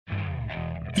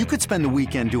You could spend the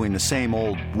weekend doing the same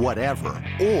old whatever,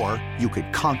 or you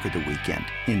could conquer the weekend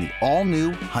in the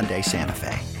all-new Hyundai Santa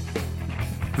Fe.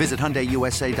 Visit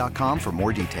HyundaiUSA.com for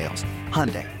more details.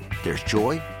 Hyundai, there's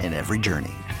joy in every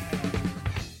journey.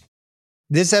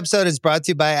 This episode is brought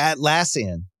to you by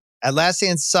Atlassian.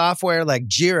 Atlassian software like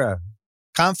Jira,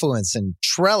 Confluence, and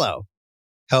Trello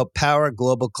help power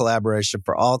global collaboration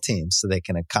for all teams so they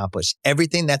can accomplish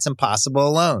everything that's impossible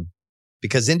alone.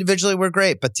 Because individually we're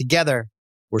great, but together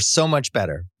we're so much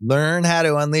better. Learn how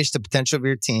to unleash the potential of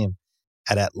your team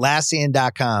at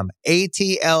Atlassian.com.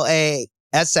 Atlassian.com.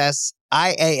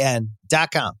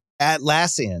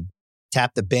 Atlassian.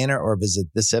 Tap the banner or visit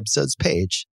this episode's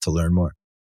page to learn more.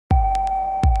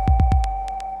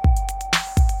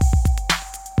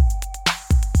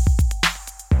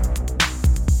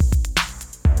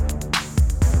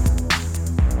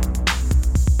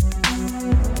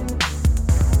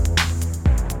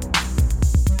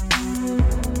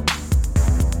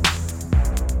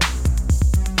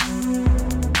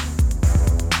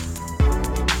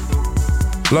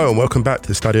 Hello and welcome back to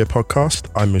the Stadio podcast.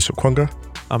 I'm Musa Kwonga.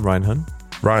 I'm Ryan Hun.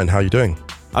 Ryan, how are you doing?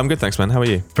 I'm good, thanks, man. How are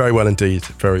you? Very well indeed.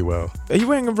 Very well. Are you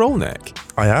wearing a roll neck?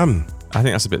 I am. I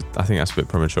think that's a bit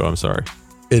premature. I'm sorry.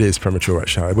 It is premature,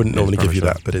 actually. I wouldn't normally give you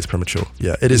that, but it's premature.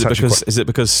 Yeah, it is actually. Is it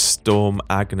because Storm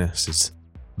Agnes is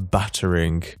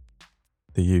battering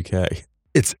the UK?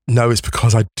 It's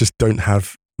because I just don't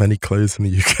have many clothes in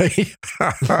the UK.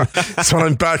 So when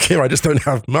I'm back here, I just don't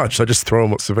have much. I just throw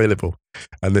on what's available.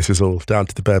 And this is all down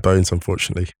to the bare bones,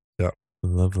 unfortunately. Yeah.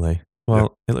 Lovely.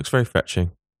 Well, It looks very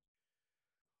fetching.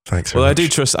 Thanks. Well, I do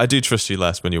trust you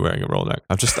less when you're wearing a roll neck.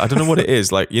 I don't know what it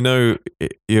is. Like, you're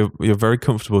very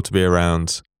comfortable to be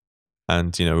around.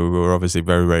 And, we were obviously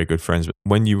very, very good friends. But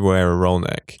when you wear a roll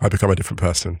neck, I become a different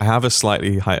person. I have a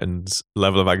slightly heightened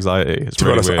level of anxiety. It's to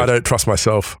really be honest, weird. I don't trust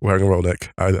myself wearing a roll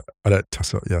neck. I don't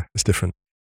trust it. Yeah, it's different.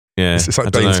 Yeah, it's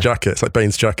like Bane's jacket. It's like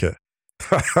Bane's jacket.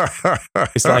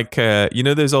 It's like,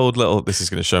 those old little, this is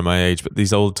going to show my age, but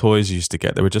these old toys you used to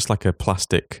get, they were just like a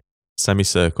plastic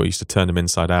semicircle. You used to turn them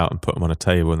inside out and put them on a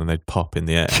table and then they'd pop in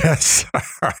the air. Yes.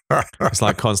 It's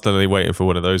like constantly waiting for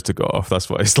one of those to go off. That's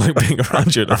what it's like being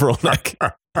around you in a roll neck.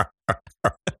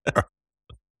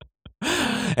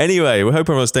 Anyway, we hope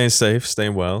everyone's staying safe,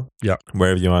 staying well. Yeah.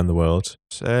 Wherever you are in the world.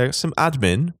 So, some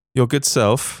admin. Your good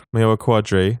self, Mayowa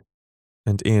Quadri,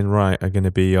 and Ian Wright are going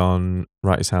to be on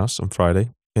Wrighty's house on Friday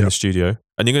in the studio.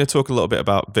 And you're going to talk a little bit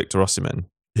about Victor Osimhen.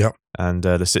 Yep. And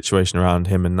the situation around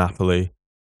him and Napoli.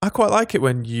 I quite like it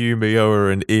when you,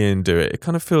 Mayowa, and Ian do it. It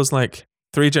kind of feels like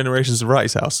 3 generations of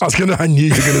Wrighty's house. I knew you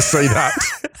were going to say that.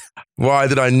 Why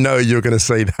did I know you were going to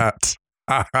say that?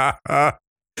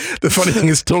 The funny thing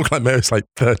is, talk like Mayo's like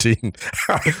 13.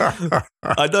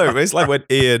 I know, but it's like when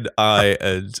Ian, I,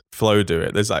 and Flo do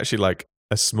it. There's actually like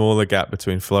a smaller gap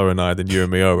between Flo and I than you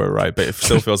and Mayowa, right? But it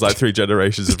still feels like 3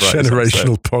 generations of Wrighty's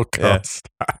generational podcast.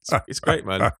 Yeah. It's great,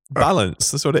 man.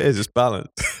 Balance. That's what it is. It's balance.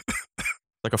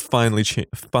 Like a finely tuned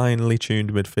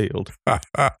midfield.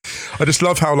 I just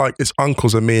love how like it's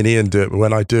uncles and me and Ian do it, but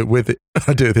when I do it with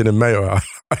Ian and Mayowa,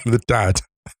 I'm the dad.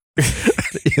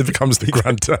 Ian becomes the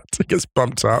granddad. He gets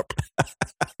bumped up.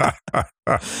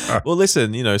 Well,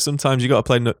 listen, sometimes you got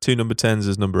to play 2 number 10s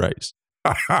as number 8s.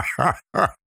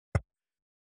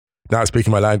 Now speaking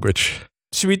my language.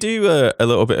 Should we do a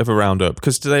little bit of a roundup?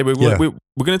 Because today we're going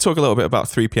to talk a little bit about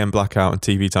 3 p.m. blackout and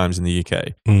TV times in the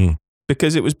UK.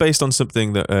 Because it was based on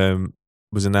something that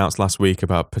was announced last week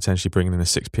about potentially bringing in a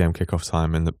 6 p.m. kickoff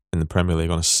time in the Premier League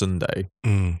on a Sunday,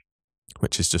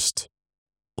 which is just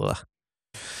blah.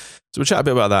 So we'll chat a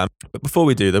bit about that. But before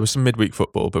we do, there was some midweek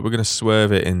football, but we're going to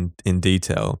swerve it in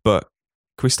detail. But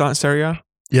can we start in Serie A?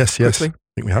 Yes. Quickly?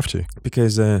 I think we have to.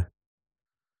 Because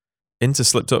Inter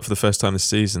slipped up for the first time this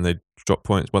season. They dropped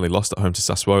points. Well, they lost at home to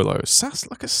Sassuolo. Sass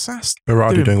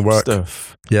Berardi doing work.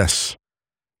 Stuff. Yes.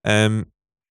 And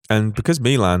because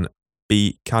Milan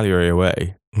beat Cagliari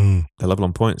away, they're level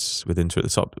on points with Inter at the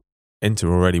top. Inter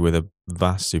already with a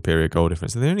vast superior goal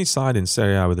difference. They're the only side in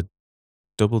Serie A with a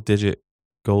double-digit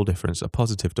goal difference, a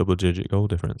positive double-digit goal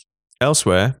difference.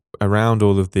 Elsewhere, around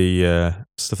all of the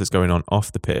stuff that's going on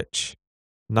off the pitch,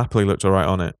 Napoli looked all right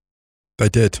on it. They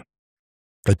did.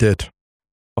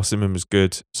 Osimhen was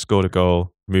good, scored a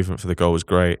goal, movement for the goal was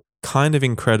great. Kind of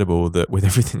incredible that with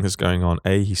everything that's going on,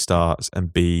 A, he starts,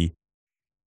 and B,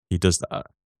 he does that.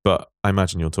 But I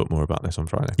imagine you'll talk more about this on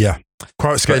Friday. Yeah.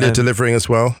 Kvaratskhelia delivering as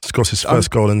well. Scores his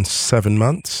first goal in 7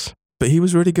 months. But he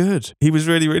was really good. He was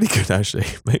really, really good, actually.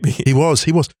 Maybe He was.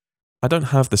 I don't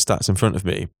have the stats in front of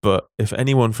me, but if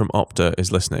anyone from Opta is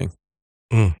listening,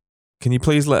 can you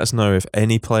please let us know if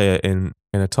any player in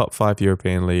in a top 5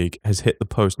 European league has hit the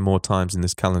post more times in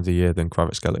this calendar year than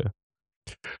Kvaratskhelia.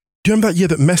 Do you remember that year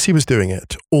that Messi was doing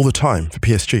it all the time for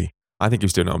PSG? I think he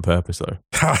was doing it on purpose, though.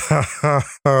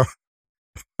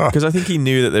 Because I think he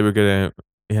knew that they were going to.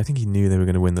 Yeah, I think he knew they were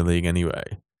going to win the league anyway.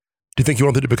 Do you think he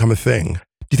wanted it to become a thing? Do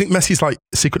you think Messi's like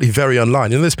secretly very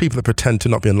online? You know, there's people that pretend to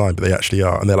not be online, but they actually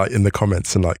are, and they're like in the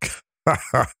comments and like.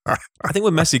 I think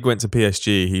when Messi went to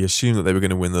PSG, he assumed that they were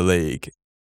going to win the league,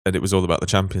 and it was all about the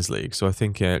Champions League. So I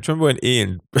think, do you remember when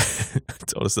Ian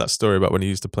told us that story about when he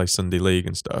used to play Sunday League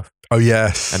and stuff? Oh,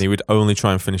 yes. And he would only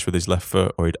try and finish with his left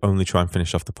foot, or he'd only try and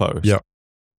finish off the post. Yeah.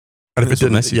 And if it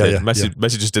didn't, Messi did.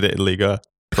 Messi just did it in Liga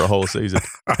for a whole season.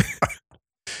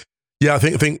 Yeah, I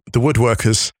think the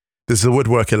woodworkers. There's the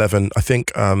woodwork 11. I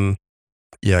think,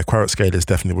 Kvaratskhelia is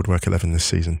definitely woodwork 11 this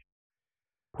season.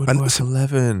 Woodwork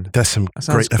 11. There's some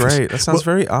great. That sounds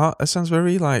very art. That sounds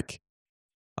very like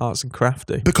arts and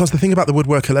crafty. Because the thing about the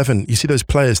woodwork 11, you see those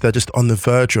players, they're just on the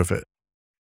verge of it.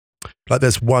 Like they're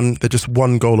just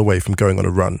one goal away from going on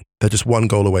a run. They're just one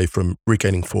goal away from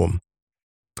regaining form.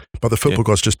 But the football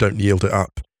gods just don't yield it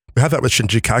up. We had that with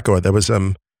Shinji Kagawa. There was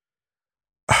it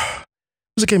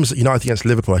was a game United against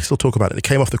Liverpool. I still talk about it. It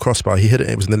came off the crossbar. He hit it.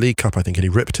 It was in the League Cup, I think, and he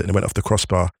ripped it and it went off the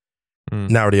crossbar,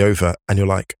 narrowly over. And you're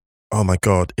like, oh my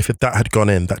God, if that had gone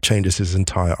in, that changes his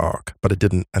entire arc. But it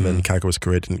didn't. And then Kagawa's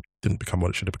career didn't become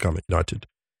what it should have become at United.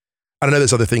 And I know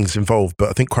there's other things involved, but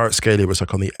I think Kvaratskhelia was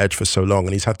like on the edge for so long.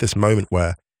 And he's had this moment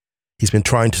where he's been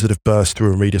trying to sort of burst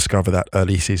through and rediscover that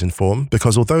early season form.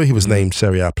 Because although he was named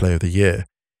Serie A Player of the Year,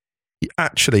 he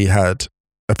actually had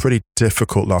a pretty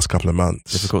difficult last couple of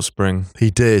months. Difficult spring.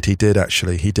 He did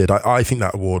actually. He did. I think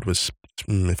that award was,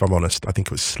 if I'm honest, I think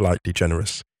it was slightly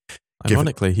generous.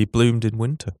 Ironically, he bloomed in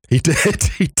winter. He did.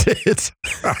 He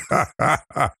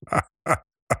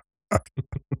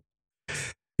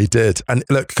did. And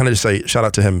look, can I just say, shout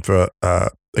out to him for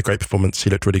a great performance. He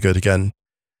looked really good again.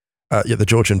 The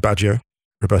Georgian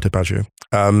Roberto Baggio.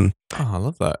 I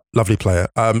love that. Lovely player.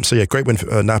 Great win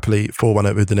for Napoli, 4-1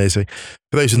 over Udinese.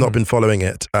 For those who've not been following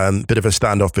it, bit of a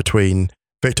standoff between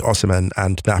Victor Osimhen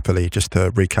and Napoli, just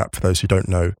to recap for those who don't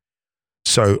know.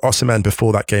 So Osimhen,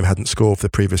 before that game, hadn't scored for the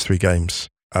previous 3 games.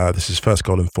 This is his first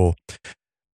goal in 4.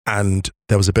 And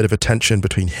there was a bit of a tension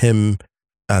between him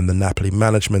and the Napoli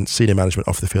management, senior management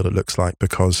off the field, it looks like,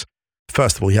 because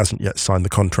first of all, he hasn't yet signed the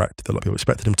contract that a lot of people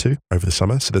expected him to over the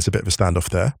summer. So there's a bit of a standoff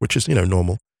there, which is,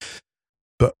 normal.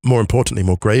 But more importantly,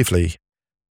 more gravely,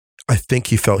 I think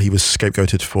he felt he was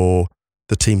scapegoated for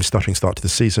the team's stuttering start to the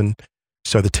season.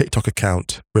 So the TikTok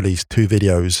account released 2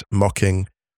 videos mocking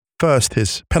first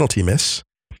his penalty miss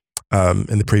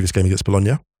in the previous game against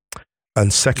Bologna.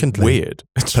 And secondly... Weird.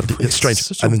 It's strange.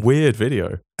 Such a weird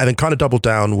video. And then kind of doubled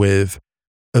down with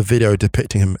a video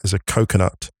depicting him as a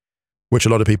coconut, which a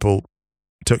lot of people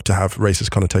took to have racist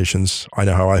connotations. I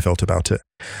know how I felt about it.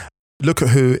 Look at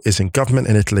who is in government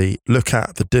in Italy. Look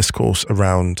at the discourse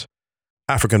around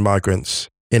African migrants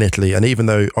in Italy. And even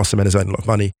though Osimhen has earned a lot of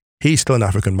money, he's still an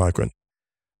African migrant.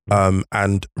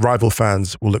 And rival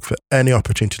fans will look for any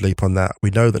opportunity to leap on that. We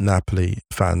know that Napoli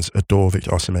fans adore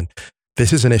Victor Osimhen.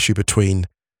 This is an issue between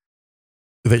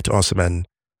Victor Osimhen,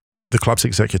 the club's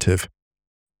executive,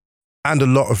 and a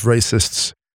lot of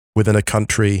racists within a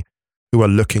country who are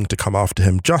looking to come after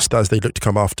him, just as they look to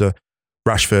come after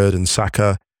Rashford and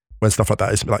Saka when stuff like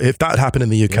that is. Like, if that had happened in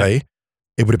the UK,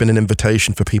 it would have been an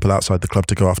invitation for people outside the club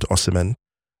to go after Osimhen.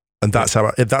 And that's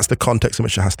that's the context in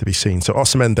which it has to be seen. So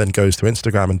Osimhen then goes to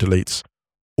Instagram and deletes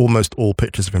almost all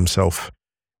pictures of himself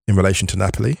in relation to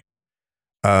Napoli,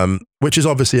 which is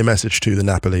obviously a message to the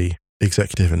Napoli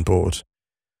executive and board.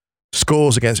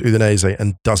 Scores against Udinese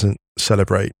and doesn't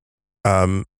celebrate.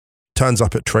 Turns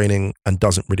up at training and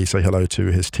doesn't really say hello to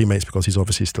his teammates because he's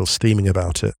obviously still steaming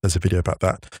about it. There's a video about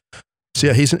that. So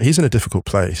yeah, he's in a difficult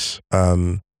place.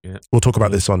 We'll talk about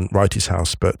this on Righty's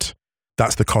House, but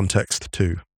that's the context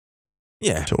to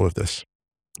all of this.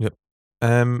 Yep.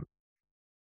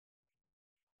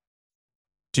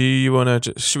 Do you want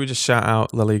to? Should we just shout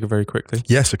out La Liga very quickly?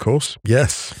 Yes, of course.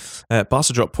 Yes.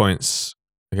 Barca dropped points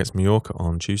against Mallorca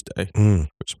on Tuesday,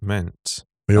 which meant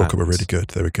Mallorca were really good.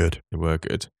 They were good. They were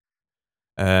good.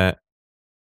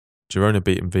 Girona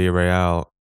beating Villarreal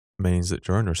means that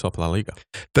Girona are top of La Liga.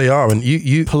 They are, and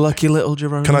you plucky little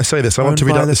Girona. Can I say this? I want to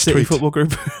read out this City tweet. Football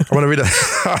Group. I want to read it.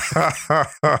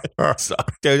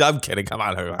 Dude, I'm kidding. Come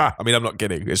on. I mean, I'm not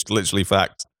kidding. It's literally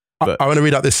fact. But I want to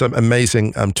read out this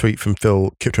amazing tweet from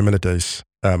Phil Kipromilides.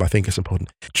 I think it's important.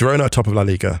 Girona are top of La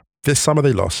Liga. This summer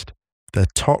they lost their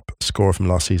top scorer from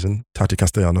last season, Tati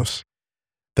Castellanos,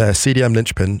 their CDM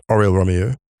linchpin, Oriol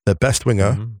Romeu, their best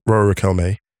winger, Roro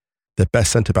Riquelme, their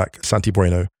best centre-back, Santi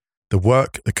Bueno, The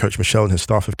work that Coach Michel and his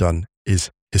staff have done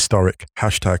is historic.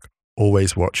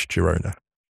 #always watch Girona.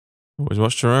 Always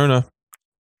watch Girona.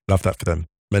 Love that for them.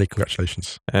 Many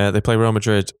congratulations. They play Real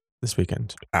Madrid this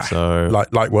weekend. So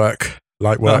light work.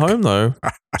 At home though.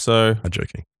 So I'm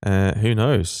joking. Who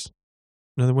knows?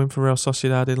 Another win for Real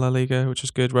Sociedad in La Liga, which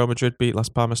was good. Real Madrid beat Las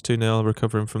Palmas 2-0,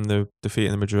 recovering from the defeat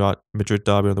in the Madrid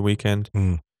derby on the weekend.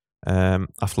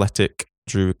 Athletic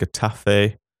drew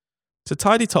Getafe. It's a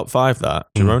tidy top 5 that.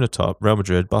 Girona top, Real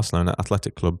Madrid, Barcelona,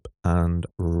 Athletic Club and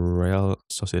Real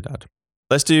Sociedad.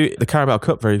 Let's do the Carabao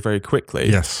Cup very, very quickly.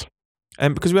 Yes.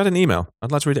 Because we had an email.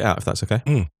 I'd like to read it out if that's okay.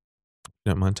 You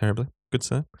don't mind terribly. Good,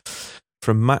 sir.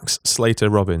 From Max Slater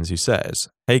Robbins, who says,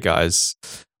 "Hey guys,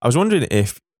 I was wondering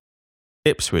if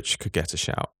Ipswich could get a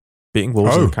shout. Beating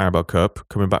Wolves in the Carabao Cup,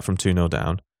 coming back from 2-0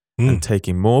 down, and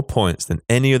taking more points than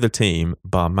any other team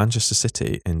bar Manchester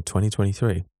City in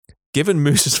 2023. Given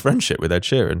Moose's friendship with Ed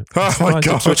Sheeran,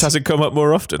 Ipswich hasn't come up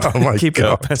more often. Keep it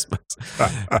up, Pesmas.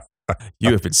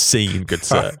 You have been seen, good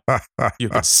sir.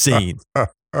 You've been seen."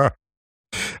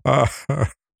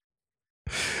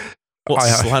 What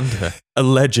slander?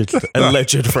 Alleged friendship.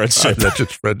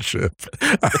 Alleged friendship.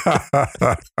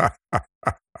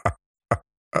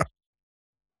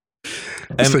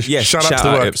 Shout out to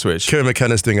the work Ipswich. Kieran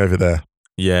McKenna's doing over there.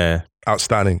 Yeah.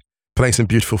 Outstanding. Playing some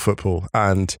beautiful football.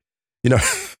 And,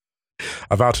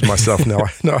 I've outed myself now.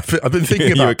 No, I've been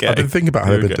thinking about how they've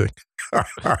been doing.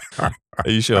 Are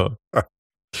you sure?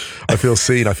 I feel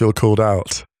seen. I feel called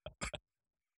out.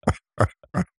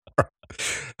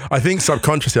 I think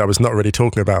subconsciously I was not really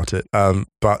talking about it,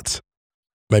 but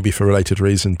maybe for a related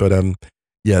reason. But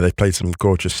they played some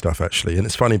gorgeous stuff actually. And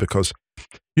it's funny because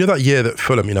that year that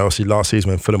Fulham, obviously last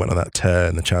season when Fulham went on that tear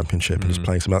in the Championship and was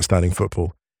playing some outstanding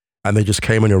football, and they just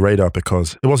came on your radar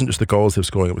because it wasn't just the goals they were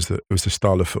scoring, it was the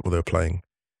style of football they were playing.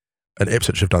 And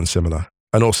Ipswich have done similar.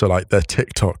 And also like their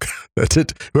TikTok,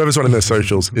 whoever's running their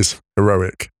socials is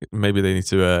heroic. Maybe they need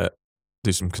to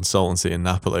do some consultancy in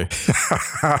Napoli.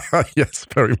 Yes,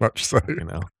 very much so.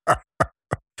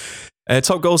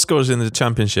 Top goal scorers in the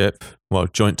Championship. Well,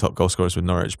 joint top goal scorers with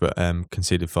Norwich, but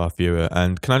conceded far fewer.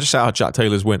 And can I just shout out Jack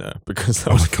Taylor's winner? Because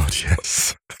that was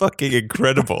yes. Fucking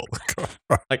incredible.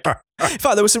 In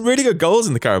fact, there were some really good goals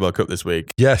in the Carabao Cup this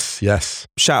week. Yes.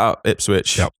 Shout out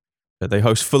Ipswich. Yep. They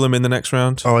host Fulham in the next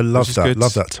round. Oh, I love that. Good.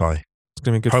 Love that tie. It's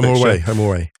going to be a good Home or away? Home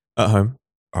or away? At home.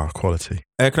 Oh, quality.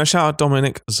 Can I shout out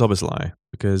Dominic Szoboszlai?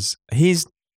 Because he's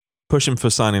pushing for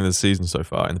signing of the season so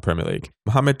far in the Premier League.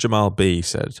 Mohammed Jamal B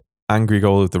said, "Angry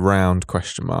goal of the round, ?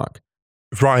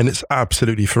 Ryan, it's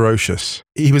absolutely ferocious.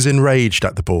 He was enraged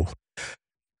at the ball.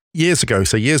 Years ago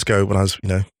when I was,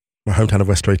 my hometown of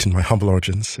West Drayton, my humble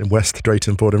origins in West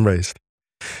Drayton, born and raised,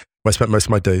 where I spent most of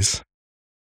my days.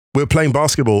 We were playing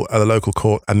basketball at a local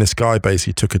court and this guy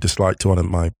basically took a dislike to one of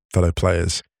my fellow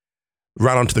players,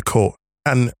 ran onto the court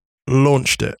and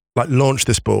launched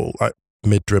this ball, like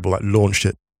mid-dribble, launched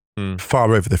it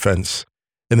far over the fence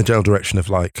in the general direction of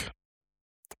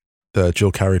the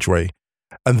dual carriageway.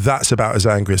 And that's about as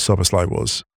angry as Szoboszlai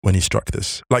was when he struck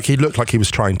this. He looked like he was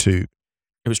trying to...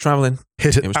 It was travelling.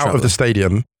 Hit it out of the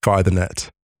stadium via the net.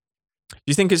 Do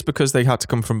you think it's because they had to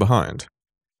come from behind?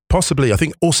 Possibly. I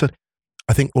think also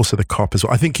the cop as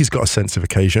well. I think he's got a sense of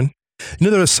occasion.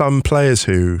 There are some players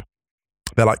who,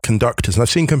 they're like conductors. And I've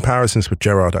seen comparisons with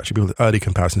Gerrard, actually, early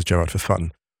comparisons with Gerrard for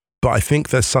fun. But I think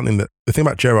there's something the thing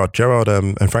about Gerrard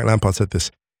and Frank Lampard said this,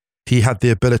 he had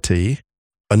the ability,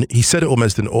 and he said it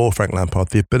almost in awe, Frank Lampard,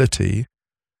 the ability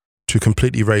to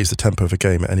completely raise the tempo of a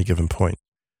game at any given point.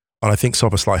 And I think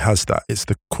Szoboszlai has that. It's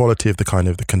the quality of the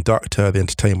conductor, the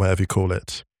entertainer, whatever you call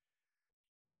it.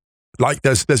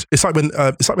 It's like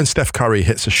when Steph Curry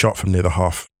hits a shot from near the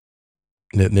half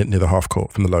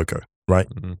court from the logo, right?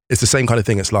 Mm-hmm. It's the same kind of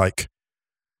thing. It's like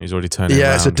he's already turning.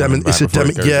 Yeah,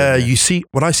 around. You see,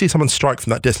 when I see someone strike from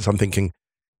that distance, I'm thinking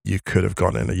you could have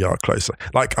gone in a yard closer.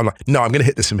 I'm like, no, I'm going to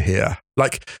hit this from here.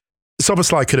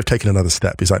 Szoboszlai could have taken another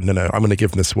step. He's like, no, I'm going to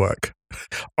give him this work.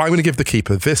 I'm going to give the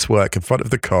keeper this work in front of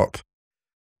the cop.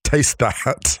 Taste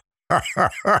that.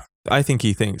 I think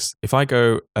he thinks, if I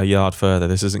go a yard further,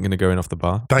 this isn't going to go in off the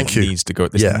bar. This needs to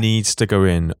go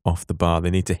in off the bar. They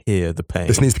need to hear the pain.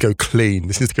 This needs to go clean.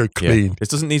 Yeah. This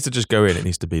doesn't need to just go in. It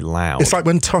needs to be loud. It's like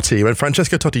when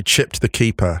Francesco Totti chipped the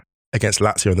keeper against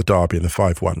Lazio in the derby in the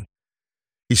 5-1.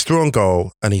 He's through on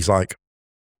goal and he's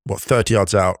 30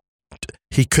 yards out.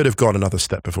 He could have gone another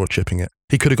step before chipping it.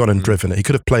 He could have gone and driven it. He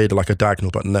could have played like a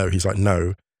diagonal, but no, he's like,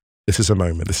 no, this is a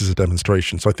moment. This is a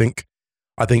demonstration. So I think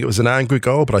it was an angry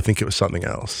goal, but I think it was something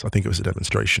else. I think it was a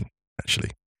demonstration,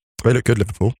 actually. They look good,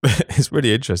 Liverpool. It's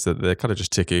really interesting that they're kind of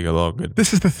just ticking along. And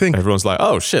this is the thing. Everyone's like,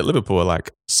 oh shit, Liverpool are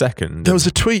like second. There was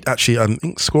a tweet, actually, I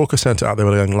think Squawker sent it out. They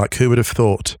were going like, who would have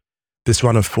thought this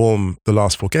run of form the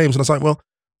last 4 games? And I was like, well,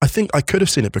 I think I could have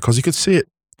seen it because you could see it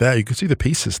there. You could see the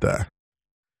pieces there.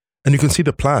 And you can see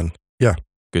the plan. Yeah.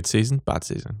 Good season, bad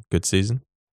season. Good season.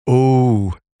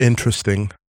 Oh,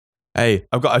 interesting. Hey,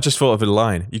 I just thought of a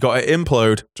line. You got to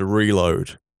implode to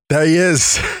reload. There he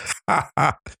is.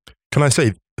 Can I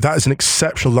say, that is an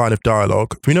exceptional line of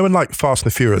dialogue. You know when like Fast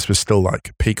and the Furious was still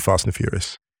like peak Fast and the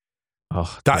Furious?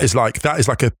 Oh, that is like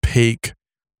a peak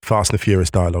Fast and the Furious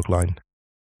dialogue line.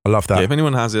 I love that. Yeah, if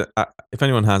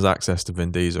anyone has access to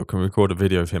Vin Diesel, can record a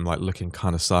video of him like looking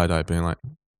kind of side-eyed, being like,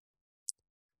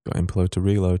 got to implode to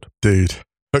reload. Dude,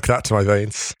 hook that to my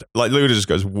veins. Like Luda just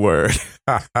goes, word.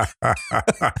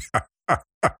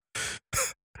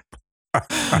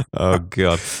 Oh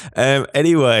God.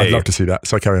 Anyway, I'd love to see that.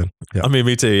 So carry on. Yeah. I mean,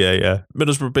 me too. Yeah.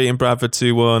 Middlesbrough beating Bradford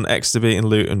 2-1. Exeter beating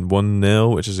Luton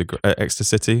 1-0, which is Exeter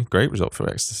City. Great result for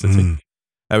Exeter City.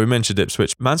 We mentioned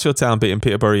Ipswich. Mansfield Town beating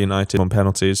Peterborough United on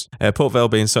penalties. Port Vale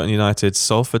beating Sutton United.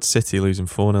 Salford City losing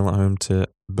 4-0 at home to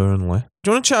Burnley.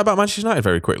 Do you want to chat about Manchester United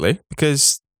very quickly?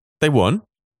 Because they won.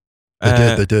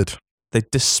 They did. They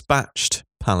dispatched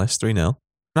Palace 3-0.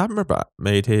 Amrabat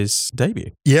made his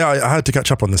debut. Yeah, I had to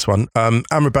catch up on this one.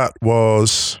 Amrabat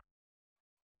was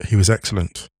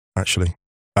excellent, actually.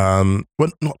 Well,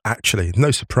 not actually.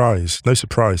 No surprise.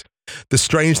 The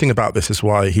strange thing about this is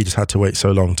why he just had to wait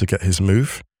so long to get his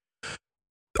move.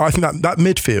 I think that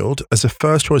midfield, as a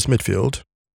first choice midfield,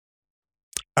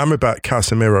 Amrabat,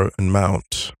 Casemiro and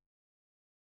Mount,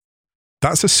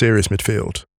 that's a serious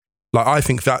midfield. Like I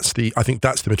think that's the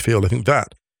midfield. I think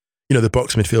that, you know, the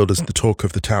box midfield is the talk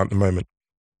of the town at the moment.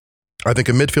 I think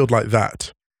a midfield like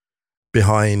that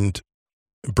behind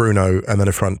Bruno and then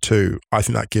a front two, I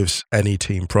think that gives any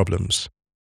team problems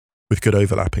with good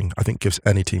overlapping. I think gives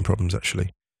any team problems,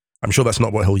 actually. I'm sure that's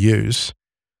not what he'll use,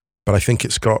 but I think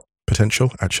it's got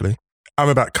potential, actually.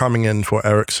 Amrabat coming in for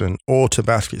Eriksen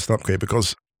automatically it's an upgrade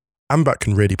because Amrabat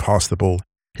can really pass the ball.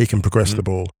 He can progress the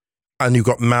ball. And you've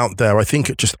got Mount there. I think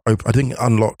it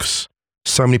unlocks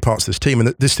so many parts of this team. And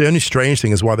the only strange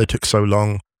thing is why they took so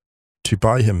long to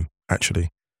buy him, actually.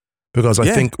 Because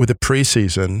I think with the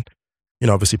preseason, you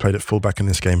know, obviously played at fullback in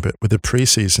this game, but with the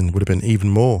preseason would have been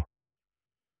even more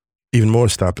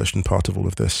established and part of all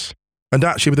of this. And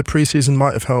actually with the preseason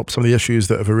might have helped some of the issues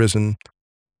that have arisen.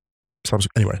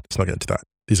 Anyway, let's not get into that.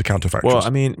 These are counterfactuals. Well, I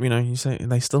mean, you know, you say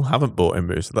they still haven't bought him,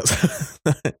 Bruce. That's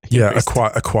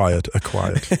acquired.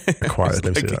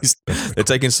 They're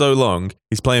taking so long.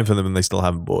 He's playing for them, and they still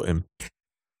haven't bought him.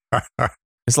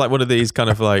 It's like one of these kind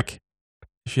of like,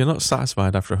 if you're not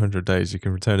satisfied after 100 days, you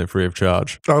can return it free of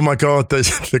charge. Oh my God,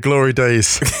 the glory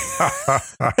days.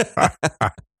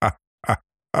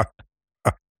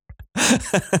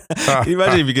 Can you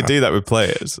imagine if you could do that with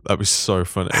players? That'd be so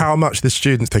funny. How much the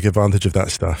students take advantage of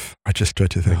that stuff? I just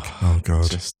dread to think. Oh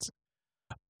God.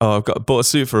 I've bought a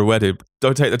suit for a wedding.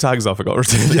 Don't take the tags off. I got to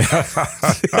return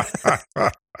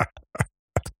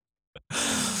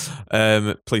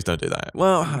it. Please don't do that.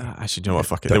 Well, actually, you know what?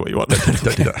 Fuck it. Do what you want.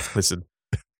 Don't do that. Listen,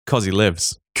 cause he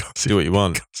lives. Do what you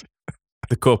want.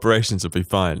 The corporations will be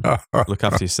fine. Look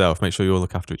after yourself. Make sure you all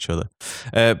look after each other.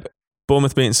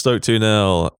 Bournemouth beating Stoke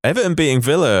 2-0. Everton beating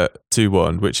Villa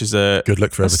 2-1, which is a good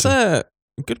look for Everton. A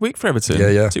good week for Everton.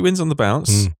 Yeah. 2 wins on the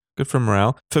bounce. Good for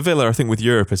morale. For Villa, I think with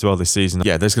Europe as well this season,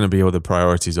 yeah, there's going to be other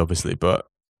priorities, obviously, but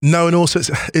no, and also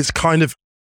it's kind of,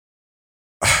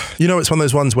 you know, it's one of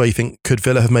those ones where you think, could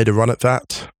Villa have made a run at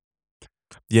that?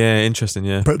 Yeah, interesting.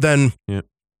 Yeah, but then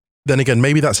again,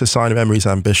 maybe that's a sign of Emery's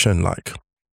ambition. Like,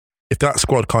 if that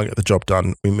squad can't get the job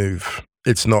done, we move.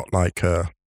 It's not like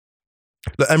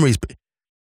Emery's.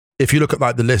 If you look at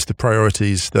like the list of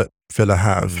priorities that Villa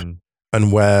have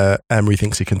and where Emery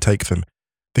thinks he can take them,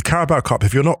 the Carabao Cup,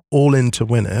 if you're not all in to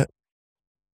win it,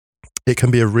 it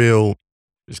can be a real.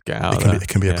 Just get out. It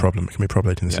can be a problem. It can be a problem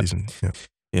late in the season.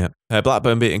 Yeah.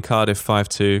 Blackburn beating Cardiff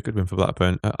 5-2. Good win for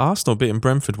Blackburn. Arsenal beating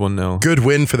Brentford 1-0. Good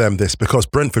win for them. Because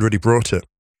Brentford really brought it.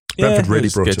 Brentford really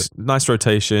brought it. Nice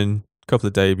rotation. Couple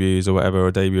of debuts or whatever, or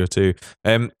a debut or two.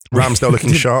 Ramsdale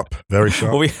looking sharp, very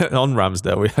sharp. Well, on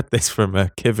Ramsdale, we had this from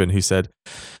Kivin, who said,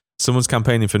 someone's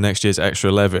campaigning for next year's extra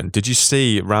 11. Did you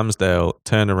see Ramsdale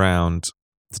turn around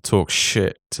to talk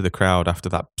shit to the crowd after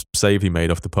that save he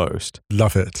made off the post?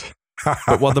 Love it.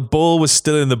 But while the ball was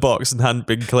still in the box and hadn't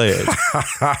been cleared.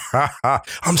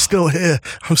 I'm still here.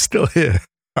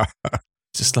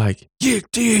 Just like, you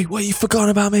forgot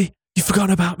about me. You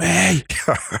forgot about me.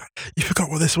 You forgot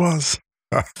what this was.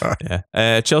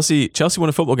 Yeah. Chelsea won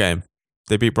a football game.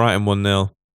 They beat Brighton 1-0.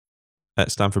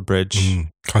 at Stamford Bridge.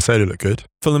 Caicedo looked good.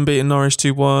 Fulham beating Norwich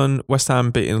 2-1. West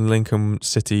Ham beating Lincoln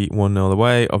City 1-0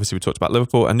 away. Obviously, we talked about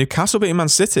Liverpool. And Newcastle beating Man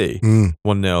City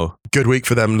 1-0. Good week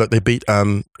for them. Look, they beat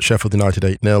Sheffield United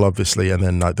 8-0, obviously, and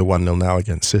then like the 1-0 now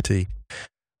against City.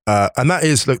 And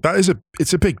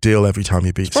it's a big deal every time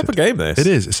you beat It's a proper game, this. It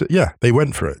is. They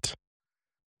went for it.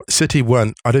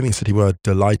 I don't think City were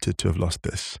delighted to have lost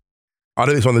this. I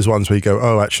don't think it's one of those ones where you go,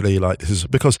 oh, actually, like this is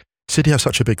because City have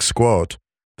such a big squad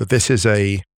that this is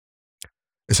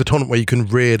it's a tournament where you can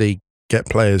really get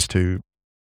players to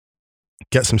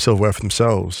get some silverware for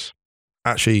themselves,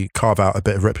 actually carve out a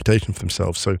bit of reputation for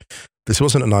themselves. So this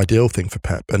wasn't an ideal thing for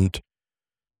Pep, and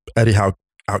Eddie Howe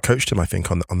outcoached him, I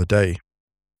think, on the day.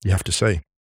 You have to say,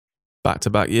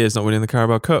 back-to-back years not winning the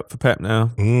Carabao Cup for Pep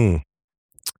now.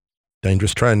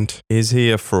 Dangerous trend. Is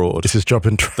he a fraud? This is job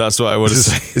in trouble. That's what I want to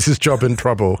say. This is job in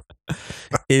trouble.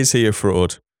 Is he a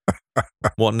fraud?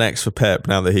 What next for Pep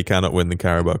now that he cannot win the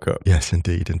Carabao Cup? Yes,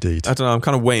 indeed. I don't know. I'm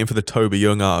kind of waiting for the Toby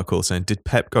Young article saying, did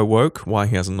Pep go woke? Why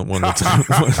he hasn't won the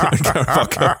Carabao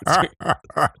Cup?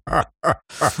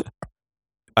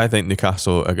 I think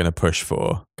Newcastle are going to push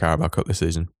for Carabao Cup this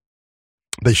season.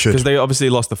 They should. Because they obviously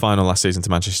lost the final last season to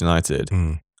Manchester United.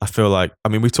 I feel like, I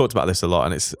mean, we've talked about this a lot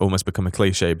and it's almost become a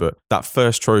cliche, but that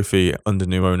first trophy under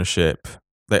new ownership,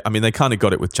 they kind of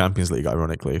got it with Champions League,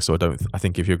 ironically. So I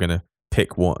think if you're going to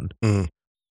pick one,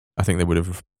 I think they would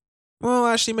have, well,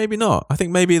 actually, maybe not. I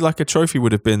think maybe like a trophy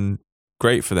would have been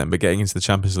great for them, but getting into the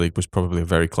Champions League was probably a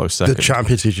very close second. The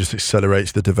Champions League just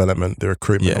accelerates the development, the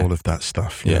recruitment, all of that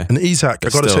stuff. Yeah. And Isak,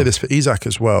 I've got to say this for Isak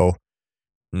as well.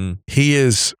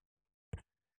 He's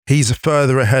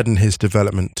further ahead in his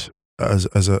development as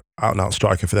an out-and-out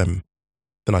striker for them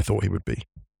than I thought he would be.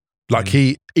 Like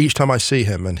each time I see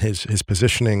him and his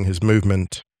positioning, his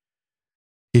movement,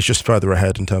 he's just further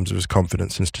ahead in terms of his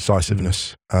confidence and his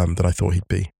decisiveness than I thought he'd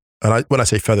be. And when I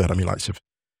say further ahead, I mean like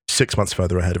 6 months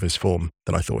further ahead of his form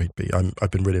than I thought he'd be.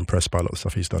 I've been really impressed by a lot of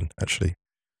stuff he's done, actually.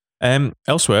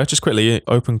 Elsewhere, just quickly,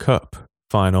 Open Cup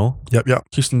final. Yep.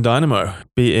 Houston Dynamo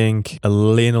beating a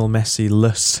Lionel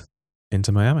Messi-less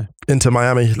Inter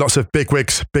Miami. Lots of big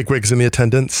wigs in the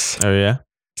attendance. Oh, yeah?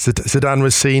 Zidane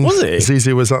was seen. Was he?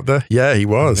 Zizou was up there. Yeah, he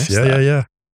was. Yeah.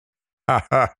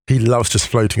 He loves just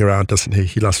floating around, doesn't he?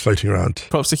 He loves floating around.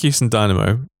 Props to Houston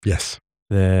Dynamo. Yes.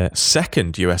 Their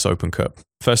second US Open Cup.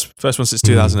 First one since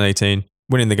 2018.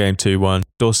 Winning the game 2-1.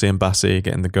 Dorsey and Bassi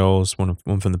getting the goals, one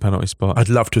from the penalty spot. I'd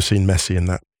love to have seen Messi in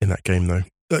that game, though.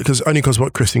 Because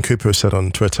what Christine Cooper has said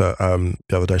on Twitter the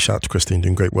other day, shout out to Christine,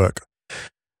 doing great work.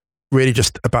 Really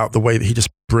just about the way that he just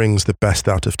brings the best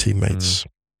out of teammates.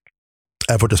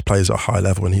 Everyone just plays at a high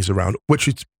level when he's around, which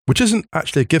isn't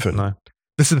actually a given. No.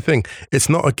 This is the thing. It's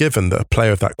not a given that a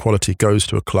player of that quality goes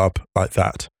to a club like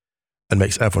that and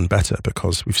makes everyone better,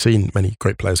 because we've seen many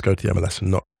great players go to the MLS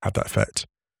and not have that effect.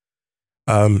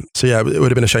 So yeah, it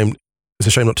would have been a shame. It's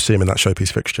a shame not to see him in that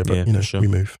showpiece fixture, but we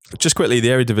move. Just quickly, the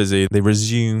Eredivisie, they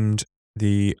resumed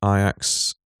the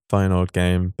Ajax Feyenoord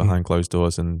game behind closed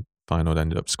doors, and Feyenoord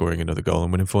ended up scoring another goal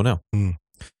and winning 4-0.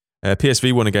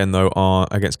 PSV won again, though,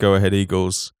 against Go Ahead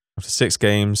Eagles. After 6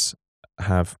 games,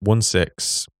 have won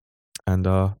 6 and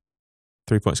are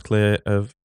 3 points clear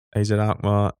of AZ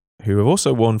Alkmaar, who have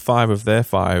also won 5 of their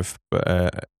 5, but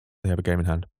they have a game in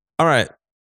hand. All right,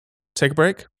 take a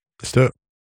break. Let's do it.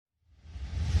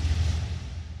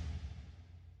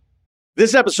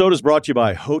 This episode is brought to you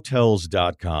by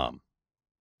Hotels.com.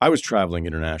 I was traveling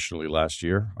internationally last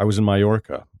year. I was in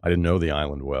Mallorca. I didn't know the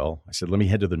island well. I said, let me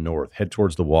head to the north, head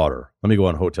towards the water. Let me go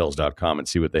on Hotels.com and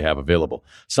see what they have available.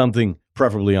 Something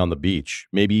preferably on the beach,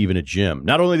 maybe even a gym.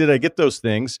 Not only did I get those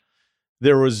things,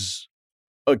 there was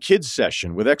a kids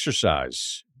session with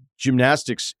exercise,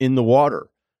 gymnastics in the water,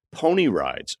 pony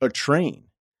rides, a train.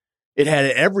 It had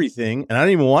everything, and I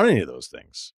didn't even want any of those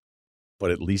things.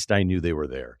 But at least I knew they were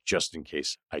there, just in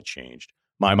case I changed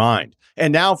my mind.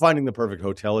 And now finding the perfect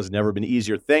hotel has never been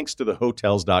easier thanks to the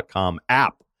Hotels.com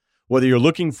app. Whether you're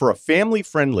looking for a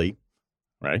family-friendly,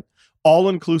 right,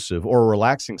 all-inclusive or a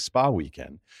relaxing spa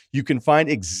weekend, you can find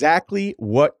exactly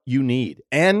what you need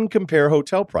and compare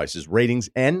hotel prices, ratings,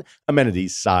 and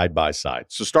amenities side by side.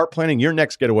 So start planning your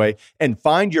next getaway and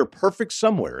find your perfect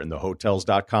somewhere in the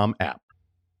Hotels.com app.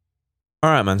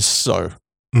 All right, man. So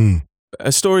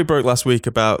a story broke last week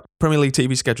about Premier League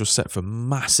TV schedule set for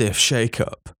massive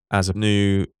shake-up as a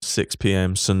new 6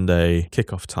 p.m. Sunday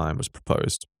kickoff time was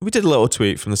proposed. We did a little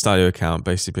tweet from the Stadio account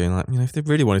basically being like, if they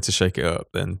really wanted to shake it up,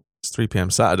 then it's 3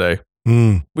 p.m. Saturday.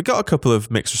 We got a couple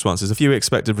of mixed responses, a few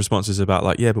expected responses about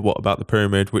like, yeah, but what about the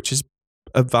pyramid, which is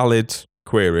a valid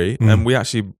query. And we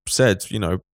actually said,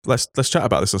 let's chat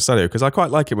about this on Stadio, because I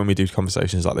quite like it when we do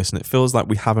conversations like this, and it feels like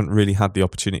we haven't really had the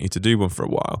opportunity to do one for a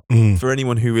while. For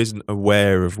anyone who isn't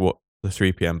aware of what the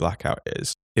 3 p.m. blackout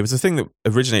is, it was a thing that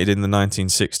originated in the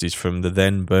 1960s from the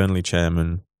then Burnley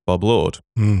chairman, Bob Lord.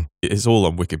 It's all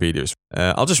on Wikipedia.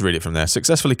 I'll just read it from there.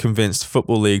 Successfully convinced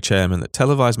Football League chairman that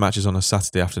televised matches on a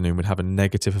Saturday afternoon would have a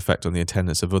negative effect on the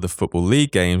attendance of other Football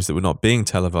League games that were not being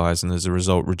televised, and as a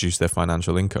result reduce their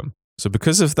financial income. So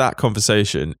because of that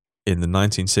conversation in the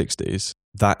 1960s,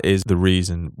 that is the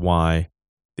reason why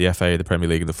the FA, the Premier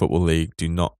League and the Football League do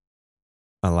not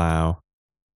allow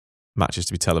matches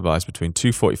to be televised between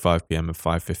 2:45 p.m. and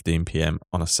 5:15 p.m.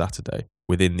 on a Saturday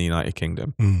within the United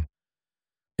Kingdom.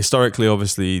 Historically,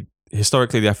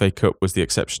 the FA Cup was the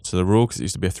exception to the rule because it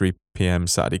used to be a 3 p.m.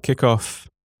 Saturday kickoff.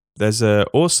 There's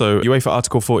also UEFA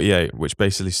Article 48, which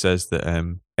basically says that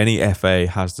any FA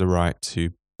has the right to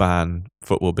ban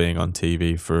football being on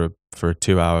TV for a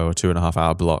 2-hour or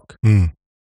 2.5-hour block.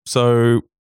 So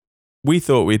we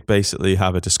thought we'd basically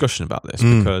have a discussion about this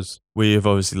because we have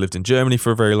obviously lived in Germany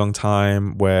for a very long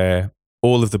time, where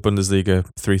all of the Bundesliga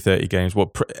 3:30 games,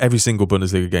 every single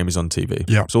Bundesliga game is on TV.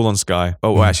 Yeah. It's all on Sky.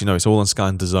 Oh, actually, no, it's all on Sky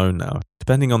and DAZN now.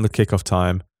 Depending on the kickoff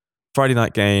time, Friday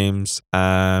night games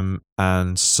and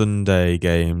Sunday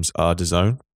games are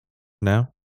DAZN now.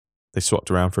 They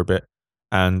swapped around for a bit.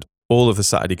 And all of the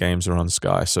Saturday games are on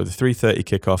Sky. So the 3:30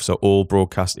 kickoffs are all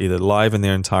broadcast either live in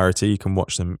their entirety, you can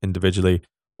watch them individually,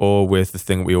 or with the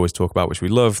thing that we always talk about, which we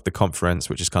love, the conference,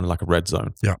 which is kind of like a red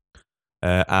zone. Yeah.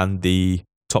 And the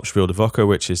Topspiel der Woche,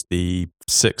 which is the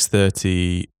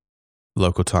 6:30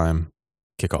 local time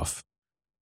kickoff.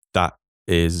 That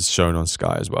is shown on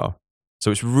Sky as well.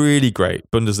 So it's really great.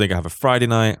 Bundesliga have a Friday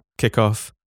night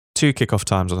kickoff, 2 kickoff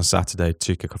times on a Saturday,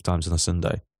 2 kickoff times on a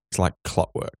Sunday. It's like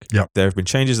clockwork. Yep. There have been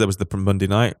changes. There was the Monday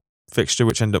night fixture,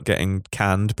 which ended up getting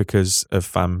canned because of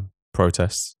fan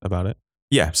protests about it.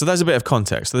 Yeah, so there's a bit of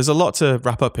context. There's a lot to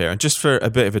wrap up here. And just for a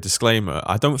bit of a disclaimer,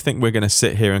 I don't think we're going to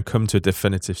sit here and come to a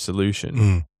definitive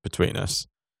solution between us,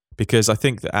 because I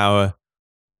think that our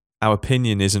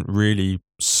opinion isn't really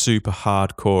super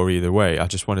hardcore either way. I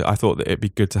thought that it'd be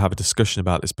good to have a discussion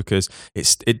about this, because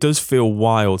it does feel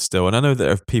wild still. And I know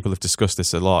that people have discussed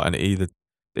this a lot, and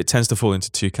it tends to fall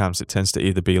into 2 camps. It tends to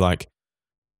either be like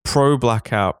pro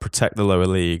blackout, protect the lower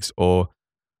leagues, or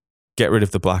get rid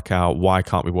of the blackout, why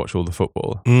can't we watch all the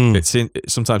football?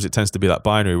 Sometimes it tends to be that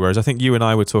binary, whereas I think you and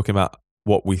I were talking about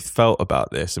what we felt about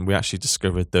this, and we actually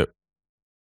discovered that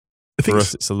for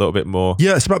us it's a little bit more...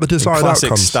 Yeah, it's about the desired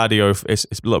outcomes. Stadio, it's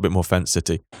a little bit more fence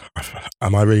city.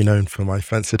 Am I really known for my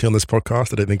fence city on this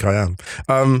podcast? I don't think I am.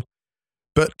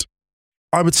 But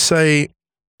I would say,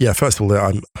 yeah, first of all,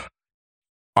 I'm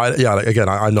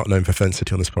not known for fence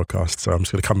city on this podcast, so I'm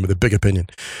just going to come with a big opinion.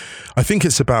 I think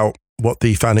it's about what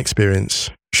the fan experience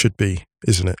should be,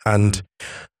 isn't it? And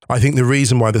I think the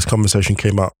reason why this conversation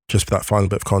came up, just for that final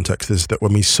bit of context, is that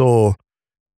when we saw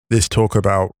this talk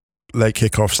about late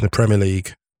kickoffs in the Premier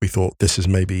League, we thought this is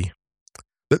maybe...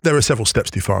 There are several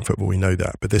steps too far in football, we know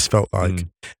that, but this felt like,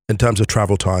 in terms of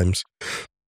travel times,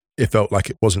 it felt like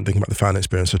it wasn't thinking about the fan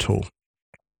experience at all.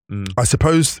 I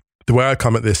suppose the way I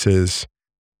come at this is,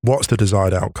 what's the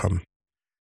desired outcome?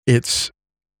 It's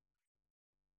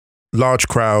large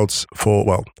crowds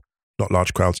not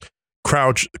large crowds,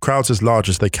 crowds as large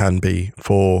as they can be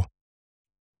for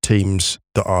teams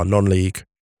that are non-league,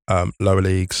 lower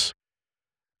leagues.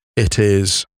 It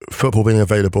is football being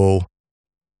available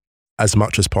as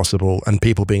much as possible, and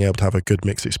people being able to have a good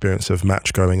mixed experience of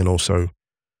match going and also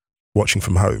watching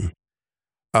from home.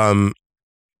 And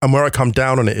where I come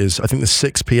down on it is, I think the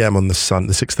 6 p.m. on the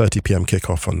 6:30 p.m.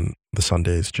 kickoff on the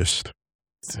Sunday is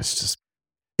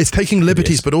it's taking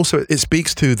liberties, but also it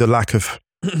speaks to the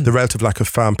relative lack of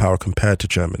fan power compared to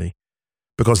Germany,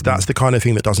 because that's the kind of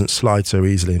thing that doesn't slide so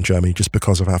easily in Germany, just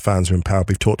because of how fans are empowered.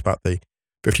 We've talked about the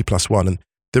 50+1, and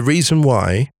the reason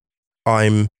why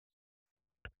I'm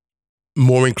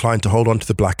more inclined to hold on to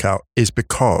the blackout is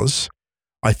because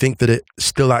I think that it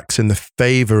still acts in the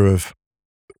favor of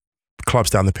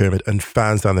clubs down the pyramid and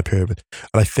fans down the pyramid.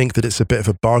 And I think that it's a bit of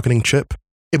a bargaining chip.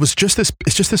 It's just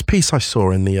this piece I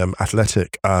saw in the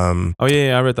Athletic. I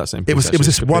read that same piece. It was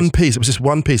this one piece. It was this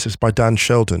one piece. It's by Dan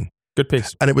Sheldon. Good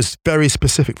piece. And it was very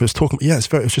specific. It was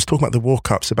just talking about the World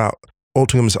Cups, about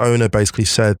Altringham's owner basically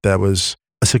said there was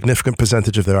a significant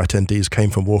percentage of their attendees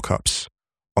came from World Cups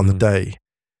on the day.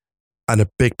 And a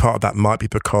big part of that might be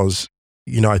because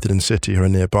United and City, who are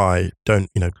nearby, don't,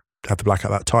 have the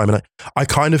blackout at that time. And I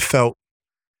kind of felt,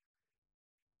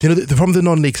 the problem with the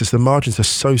non-leagues is the margins are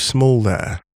so small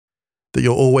there that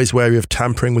you're always wary of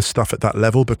tampering with stuff at that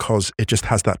level, because it just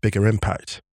has that bigger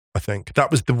impact. I think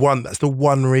that's the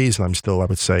one reason I'm still, I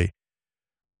would say,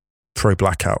 pro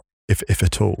blackout, if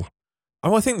at all.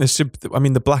 Oh, I think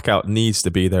the blackout needs to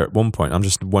be there at one point. I'm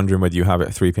just wondering whether you have it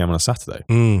at 3 p.m. on a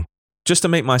Saturday. Just to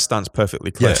make my stance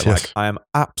perfectly clear, yes. I am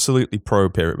absolutely pro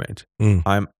pyramid.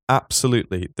 I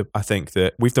think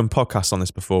that we've done podcasts on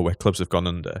this before where clubs have gone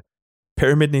under.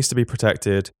 Pyramid needs to be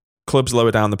protected. Clubs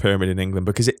lower down the pyramid in England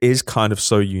because it is kind of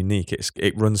so unique.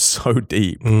 It runs so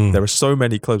deep. There are so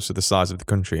many clubs for the size of the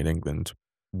country in England,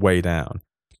 way down.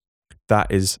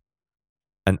 That is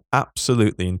an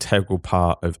absolutely integral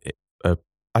part of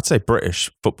I'd say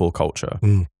British football culture.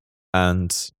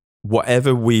 And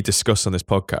whatever we discuss on this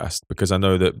podcast, because I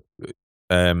know that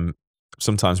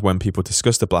sometimes when people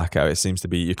discuss the blackout, it seems to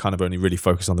be you kind of only really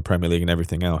focus on the Premier League and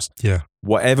everything else. Yeah.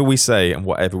 Whatever we say and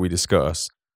whatever we discuss,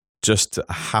 just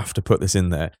have to put this in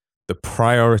there. The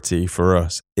priority for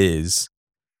us is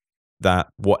that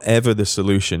whatever the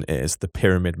solution is, the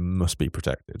pyramid must be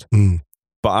protected.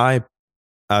 But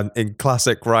in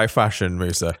classic right fashion,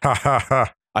 Musa,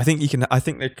 I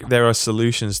think there are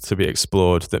solutions to be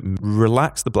explored that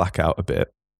relax the blackout a bit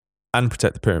and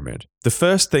protect the pyramid. The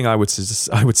first thing I would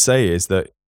say is that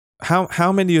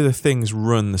how many of the things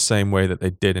run the same way that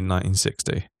they did in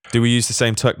 1960? Do we use the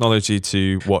same technology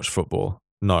to watch football?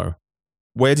 No.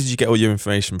 Where did you get all your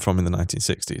information from in the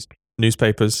 1960s?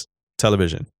 Newspapers,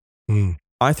 television.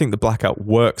 I think the blackout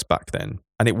works back then,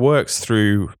 and it works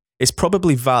through. It's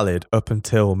probably valid up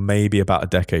until maybe about a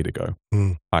decade ago,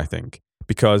 I think.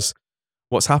 Because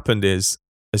what's happened is,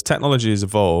 as technology has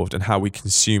evolved and how we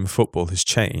consume football has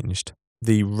changed,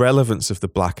 the relevance of the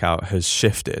blackout has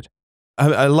shifted.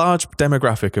 A large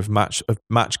demographic of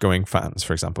match-going fans,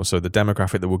 for example, so the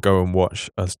demographic that will go and watch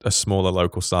a smaller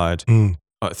local side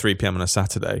at 3 p.m. on a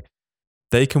Saturday,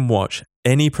 they can watch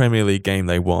any Premier League game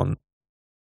they want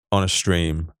on a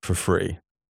stream for free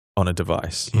on a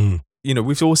device. You know,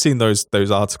 we've all seen those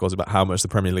articles about how much the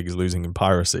Premier League is losing in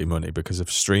piracy money because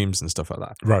of streams and stuff like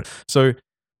that. Right. So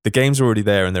the games are already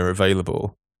there and they're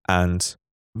available. And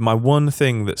my one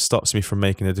thing that stops me from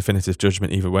making a definitive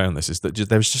judgment either way on this is that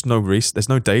there's just there's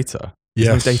no data. There's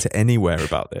no data anywhere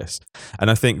about this. And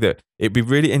I think that it'd be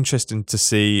really interesting to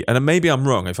see, and maybe I'm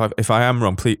wrong. If I am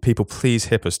wrong, people please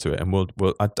hip us to it. And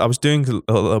I was doing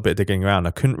a little bit of digging around.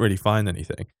 I couldn't really find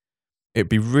anything. It'd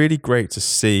be really great to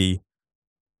see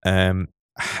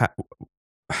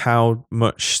how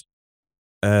much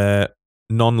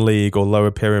non-league or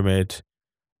lower pyramid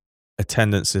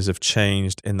attendances have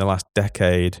changed in the last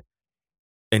decade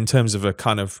in terms of a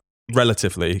kind of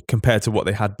relatively compared to what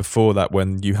they had before that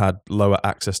when you had lower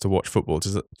access to watch football.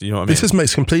 Do you know what I mean? This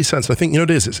makes complete sense. I think, you know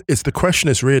what it is? It's the question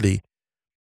is really,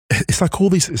 it's like all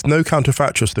these, it's no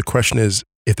counterfactual. So the question is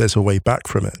if there's a way back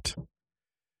from it.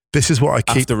 This is what I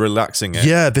keep... After relaxing it.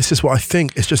 Yeah, this is what I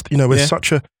think. It's just,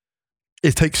 it's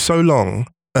it takes so long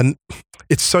and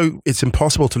it's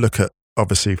impossible to look at,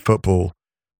 obviously, football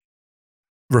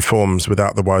reforms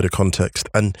without the wider context.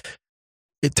 And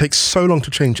it takes so long to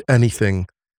change anything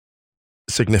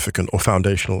significant or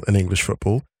foundational in English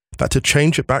football that to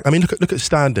change it back... I mean, look at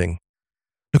standing.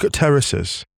 Look at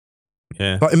terraces.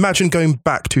 Yeah. Like, imagine going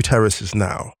back to terraces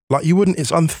now. Like, you wouldn't...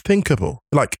 It's unthinkable.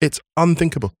 Like, it's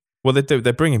unthinkable. Well,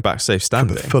 they're bringing back safe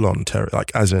standing. Full on terrace,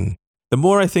 like as in... The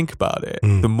more I think about it,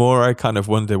 the more I kind of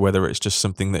wonder whether it's just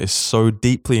something that is so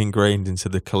deeply ingrained into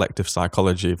the collective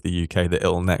psychology of the UK that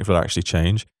it'll never actually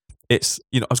change. It's,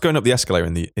 I was going up the escalator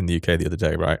in the UK the other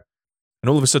day, right? And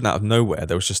all of a sudden, out of nowhere,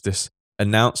 there was just this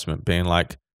announcement being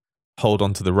like, hold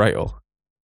on to the rail.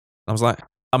 I was like,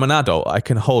 I'm an adult, I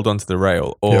can hold on to the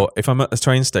rail. Or if I'm at a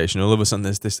train station, all of a sudden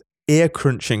there's this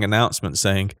ear-crunching announcement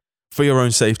saying, for your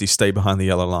own safety, stay behind the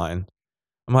yellow line.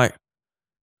 I'm like,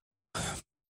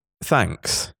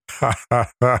 thanks.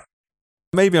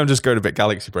 Maybe I'm just going a bit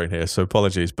galaxy brain here, so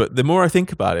apologies. But the more I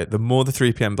think about it, the more the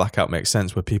 3 p.m. blackout makes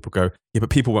sense where people go, yeah, but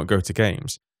people won't go to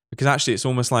games. Because actually it's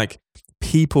almost like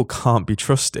people can't be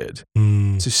trusted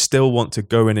to still want to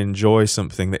go and enjoy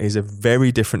something that is a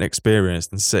very different experience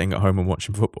than sitting at home and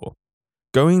watching football.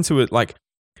 Going to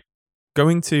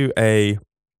a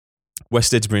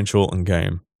West Didsbury and Chorlton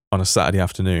game on a Saturday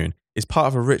afternoon is part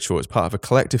of a ritual. It's part of a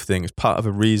collective thing. It's part of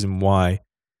a reason why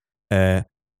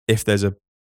if there's a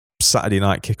Saturday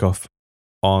night kickoff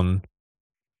on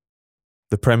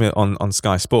the Premier on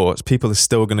Sky Sports, people are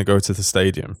still going to go to the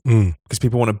stadium because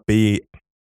people want to be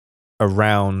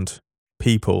around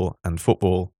people and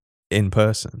football in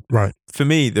person. Right. For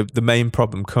me, the main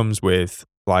problem comes with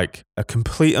like a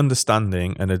complete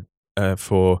understanding and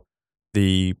for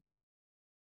the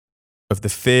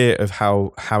fear of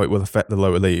how it will affect the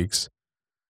lower leagues,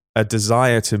 a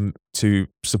desire to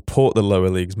support the lower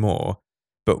leagues more,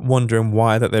 but wondering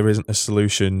why that there isn't a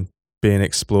solution being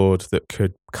explored that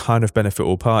could kind of benefit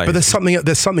all parties. But there's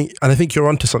something, and I think you're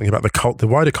onto something about the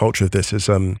wider culture of this is,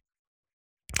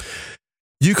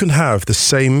 you can have the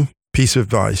same piece of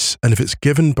advice, and if it's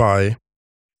given by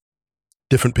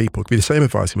different people, it could be the same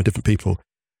advice given by different people,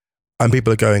 and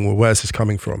people are going, well, where's this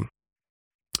coming from?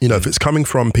 If it's coming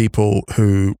from people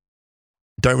who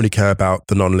don't really care about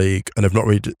the non-league and have not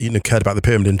really cared about the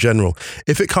pyramid in general,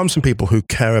 if it comes from people who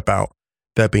care about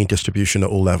there being distribution at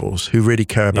all levels, who really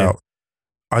care about,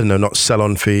 I don't know, not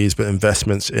sell-on fees, but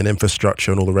investments in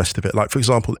infrastructure and all the rest of it. Like, for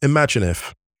example, imagine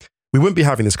if we wouldn't be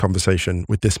having this conversation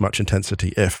with this much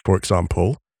intensity if, for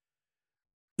example,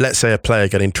 let's say a player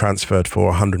getting transferred for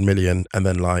 100 million and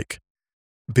then like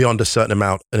beyond a certain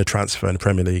amount in a transfer in the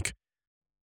Premier League,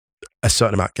 a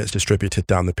certain amount gets distributed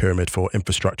down the pyramid for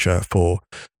infrastructure, for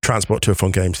transport to and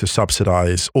from games, to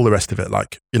subsidize all the rest of it,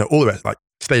 like, all the rest, like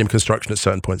stadium construction at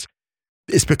certain points.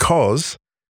 It's because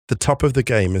the top of the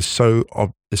game is so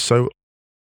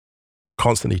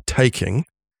constantly taking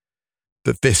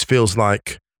that this feels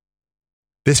like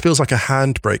a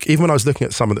handbrake. Even when I was looking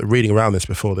at someone that reading around this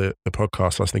before the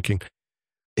podcast, I was thinking,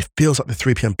 it feels like the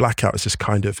 3 p.m. blackout is just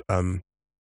kind of,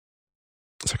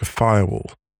 it's like a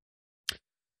firewall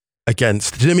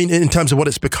against, do you know what I mean? In terms of what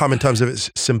it's become, in terms of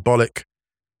its symbolic,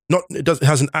 it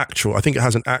has an actual, I think it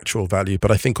has an actual value,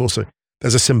 but I think also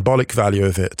there's a symbolic value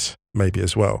of it maybe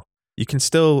as well. You can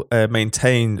still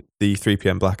maintain the 3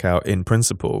 p.m. blackout in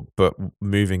principle, but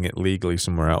moving it legally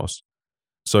somewhere else.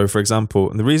 So, for example,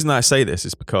 and the reason that I say this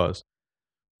is because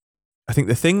I think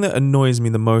the thing that annoys me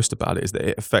the most about it is that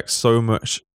it affects so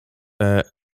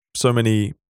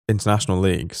many international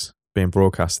leagues being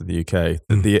broadcast in the UK.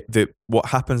 That what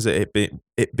happens at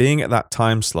it being at that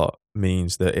time slot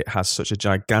means that it has such a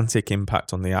gigantic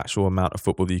impact on the actual amount of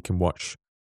football that you can watch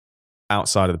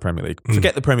outside of the Premier League.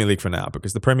 Forget the Premier League for now,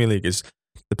 because the Premier League is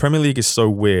so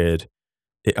weird.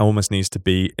 It almost needs to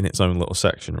be in its own little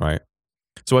section, right?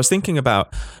 So I was thinking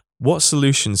about what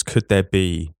solutions could there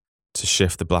be to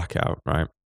shift the blackout, right?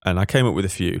 And I came up with a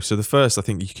few. So the first, I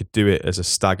think you could do it as a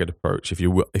staggered approach if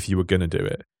you were going to do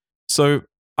it. So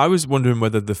I was wondering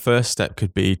whether the first step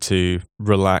could be to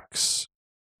relax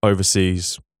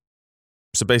overseas.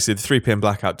 So basically, the 3 p.m.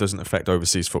 blackout doesn't affect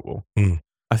overseas football.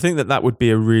 I think that would be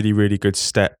a really, really good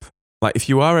step. Like, if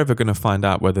you are ever going to find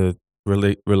out whether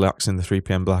relaxing the 3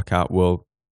 p.m. blackout will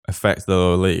affect the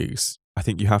lower leagues, I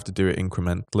think you have to do it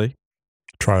incrementally.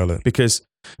 Trial it. Because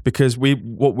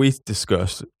what we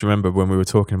discussed, do you remember when we were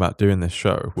talking about doing this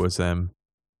show, was that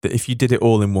if you did it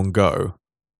all in one go,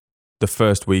 the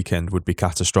first weekend would be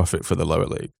catastrophic for the lower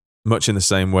league. Much in the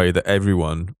same way that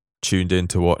everyone tuned in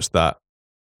to watch that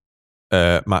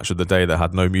match of the day that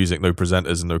had no music, no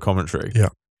presenters, and no commentary. Yeah.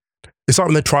 It's like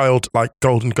when they trialed like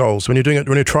golden goals. When you're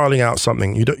trialing out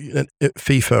something,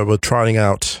 FIFA were trialing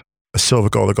out a silver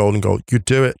goal, a golden goal. You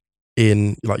do it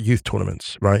in like youth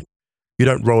tournaments, right? You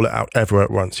don't roll it out everywhere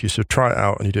at once. You sort of try it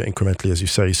out and you do it incrementally, as you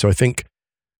say. So I think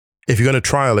if you're going to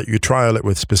trial it, you trial it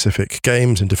with specific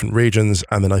games in different regions.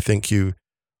 And then I think you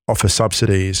offer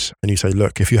subsidies and you say,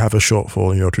 look, if you have a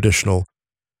shortfall in your traditional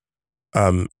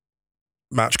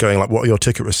match going, like, what are your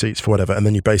ticket receipts for whatever? And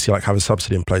then you basically like have a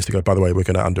subsidy in place to go, by the way, we're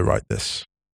going to underwrite this.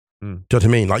 Do you know what I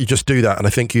mean? Like, you just do that. And I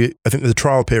think the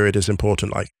trial period is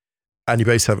important. Like, and you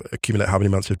basically accumulate how many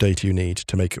months of data you need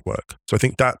to make it work. So I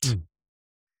think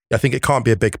I think it can't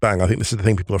be a big bang. I think this is the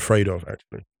thing people are afraid of,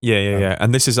 actually. Yeah.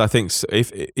 And this is, I think,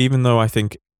 even though I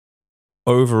think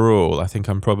overall, I think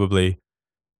I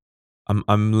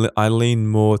lean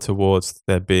more towards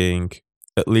there being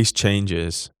at least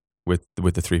changes with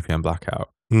the 3 p.m. blackout.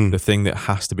 The thing that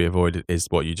has to be avoided is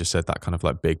what you just said, that kind of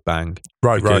like big bang.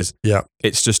 Right. Yeah.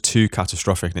 It's just too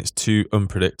catastrophic and it's too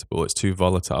unpredictable. It's too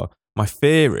volatile. My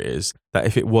fear is that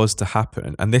if it was to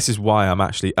happen, and this is why I'm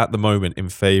actually at the moment in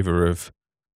favor of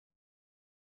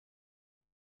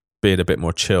being a bit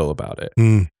more chill about it,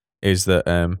 is that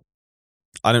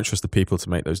I don't trust the people to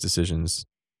make those decisions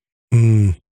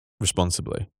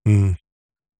responsibly. You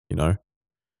know,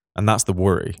 and that's the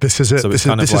worry. This is it. So this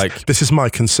is my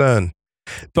concern.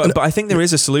 But I think there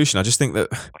is a solution. I just think that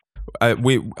I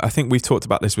think we've talked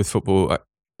about this with football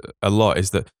a lot.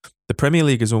 Is that the Premier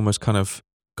League has almost kind of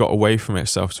got away from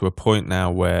itself to a point now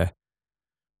where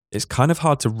it's kind of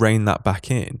hard to rein that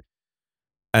back in.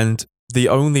 And the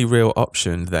only real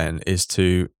option then is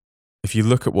to, if you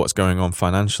look at what's going on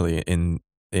financially in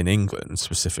England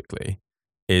specifically,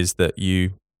 is that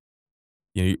we're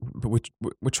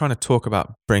trying to talk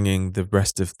about bringing the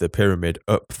rest of the pyramid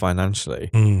up financially,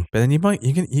 but then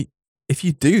if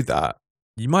you do that,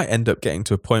 you might end up getting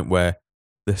to a point where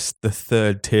the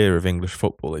third tier of English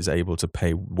football is able to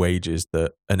pay wages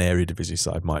that an Eredivisie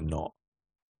side might not.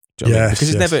 Do you know what I mean? Because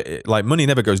it's never like money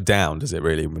never goes down, does it?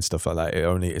 Really, with stuff like that,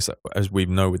 it's as we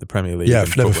know with the Premier League. Yeah, and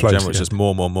it never football in flows. general, it's just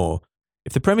more.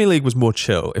 If the Premier League was more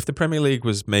chill, if the Premier League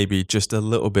was maybe just a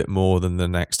little bit more than the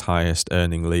next highest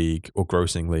earning league or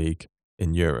grossing league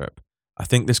in Europe, I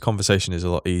think this conversation is a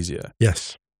lot easier.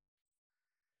 Yes,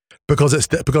 because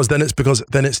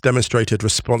then it's demonstrated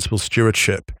responsible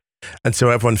stewardship, and so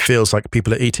everyone feels like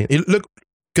people are eating. Look,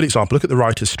 good example. Look at the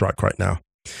writers' strike right now.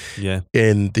 Yeah,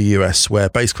 in the US, where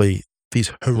basically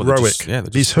these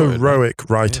heroic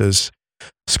writers,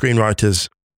 screenwriters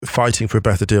fighting for a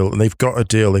better deal, and they've got a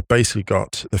deal. They've basically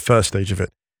got the first stage of it.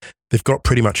 They've got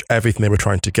pretty much everything they were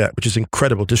trying to get, which is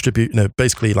incredible.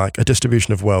 Basically like a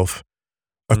distribution of wealth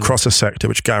across a sector,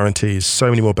 which guarantees so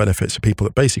many more benefits for people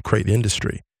that basically create the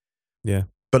industry. Yeah.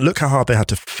 But look how hard they had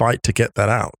to fight to get that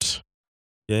out.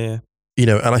 Yeah.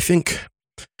 And I think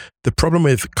the problem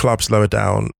with clubs lower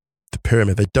down the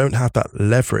pyramid, they don't have that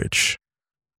leverage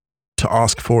to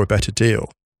ask for a better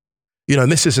deal. And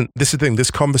this is the thing,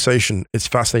 this conversation is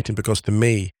fascinating because to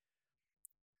me,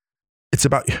 it's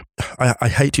about, I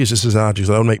hate to use this as analogies.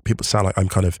 I don't make people sound like I'm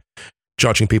kind of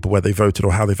judging people where they voted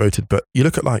or how they voted, but you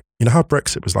look at how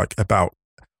Brexit was like about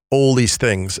all these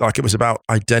things, like it was about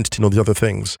identity and all the other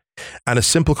things. And a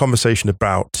simple conversation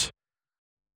about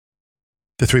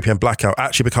the 3 p.m. blackout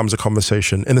actually becomes a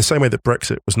conversation in the same way that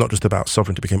Brexit was not just about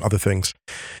sovereignty, it became other things.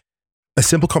 A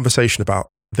simple conversation about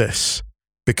this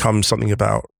becomes something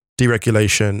about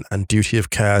deregulation and duty of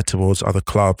care towards other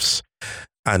clubs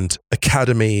and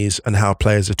academies and how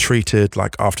players are treated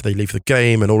like after they leave the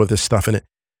game and all of this stuff in it.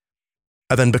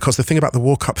 And then because the thing about the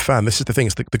World Cup fan, this is the thing,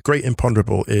 is the great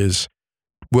imponderable is,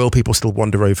 will people still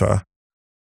wander over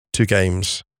to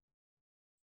games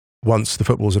once the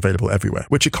football is available everywhere,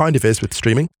 which it kind of is with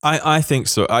streaming? I think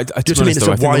so. I think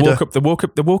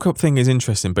the World Cup thing is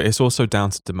interesting, but it's also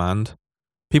down to demand.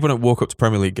 People don't walk up to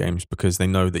Premier League games because they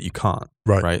know that you can't,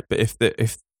 right? But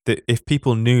if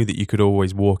people knew that you could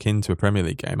always walk into a Premier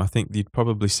League game, I think you'd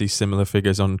probably see similar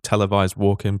figures on televised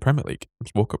walk-up Premier League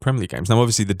games. Now,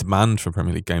 obviously, the demand for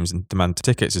Premier League games and demand for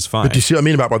tickets is fine. But do you see what I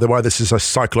mean about why this is a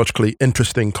psychologically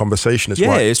interesting conversation?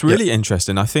 It's really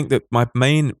interesting. I think that my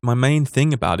main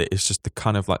thing about it is just the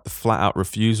kind of like the flat-out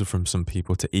refusal from some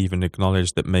people to even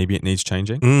acknowledge that maybe it needs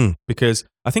changing. Because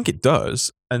I think it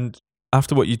does. And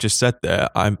after what you just said there,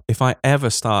 if I ever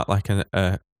start like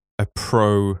a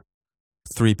pro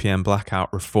 3 p.m.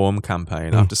 blackout reform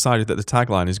campaign, I've decided that the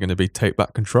tagline is going to be "Take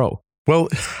Back Control." Well,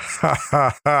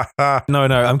 no,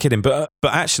 I'm kidding. But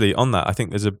actually, on that, I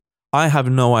think I have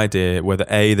no idea whether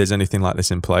A, there's anything like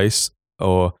this in place,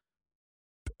 or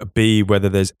B, whether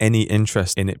there's any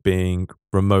interest in it being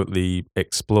remotely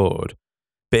explored.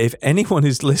 But if anyone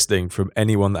is listening from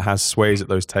anyone that has sways at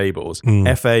those tables,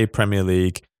 FA, Premier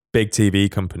League, big TV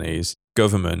companies,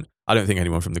 government, I don't think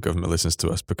anyone from the government listens to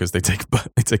us because they take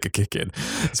a kick in.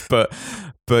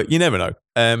 But you never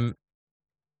know.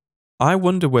 I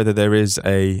wonder whether there is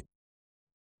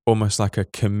almost like a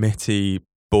committee,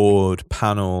 board,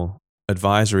 panel,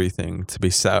 advisory thing to be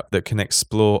set up that can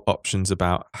explore options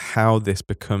about how this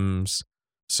becomes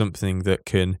something that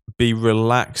can be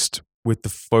relaxed with the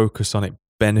focus on it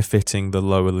benefiting the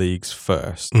lower leagues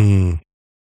first.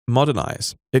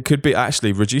 Modernize. It could be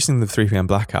actually reducing the 3 p.m.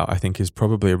 blackout, I think, is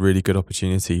probably a really good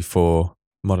opportunity for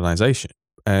modernization.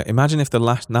 Imagine if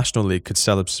the National League could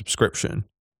sell a subscription.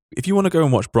 If you want to go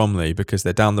and watch Bromley because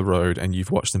they're down the road and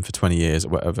you've watched them for 20 years or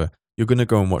whatever, you're going to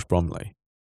go and watch Bromley.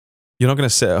 You're not going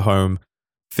to sit at home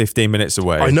 15 minutes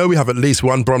away. I know we have at least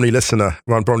one Bromley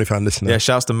fan listener. Yeah,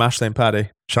 shouts to Mashley and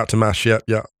Paddy. Shout to Mash, yeah.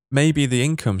 Maybe the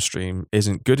income stream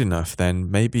isn't good enough then.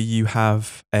 Maybe you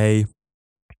have a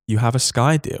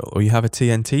Sky deal or you have a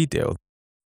TNT deal,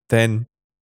 then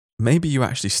maybe you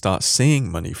actually start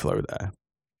seeing money flow there.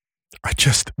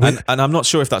 And I'm not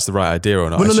sure if that's the right idea or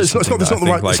not. Well, no, it's not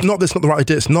the right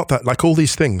idea. It's not that, like all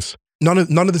these things. None of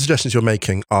the suggestions you're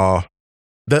making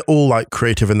they're all like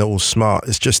creative and they're all smart.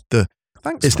 It's just the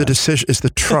decision, it's the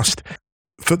trust.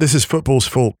 This is football's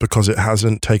fault because it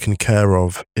hasn't taken care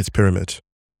of its pyramid,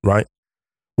 right?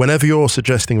 Whenever you're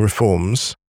suggesting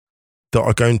reforms that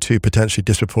are going to potentially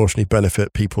disproportionately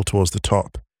benefit people towards the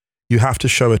top, you have to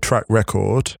show a track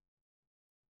record.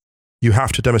 You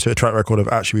have to demonstrate a track record of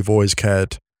actually we've always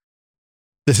cared.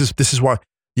 This is why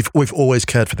we've always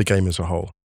cared for the game as a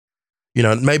whole.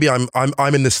 Maybe I'm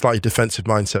in this slightly defensive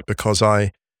mindset because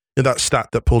that stat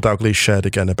that Paul Dalglish shared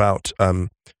again about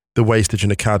the wastage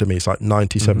in academies, like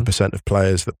 97% of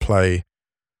players that play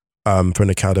for an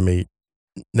academy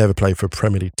never play for a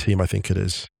Premier League team, I think it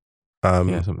is.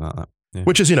 Yeah, something like that.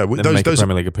 which is, those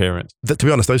Premier League appearance. To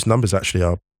be honest, those numbers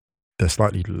actually they're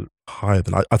slightly higher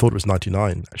than I thought it was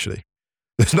 99 actually.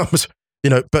 Those numbers,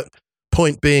 but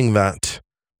point being that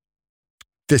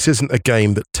this isn't a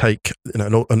game that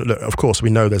and look, of course we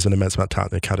know there's an immense amount of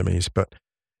talent in the academies, but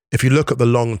if you look at the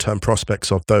long-term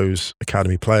prospects of those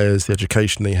academy players, the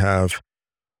education they have,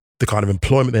 the kind of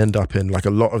employment they end up in, like a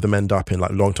lot of them end up in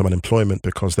like long-term unemployment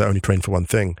because they're only trained for one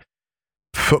thing.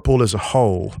 Football as a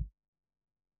whole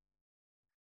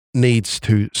needs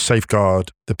to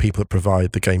safeguard the people that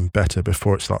provide the game better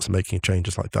before it starts making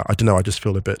changes like that. I don't know. I just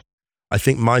feel I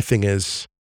think my thing is,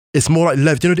 it's more like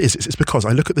Lev. Do you know what it is? It's because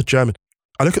I look at the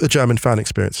German fan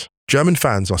experience. German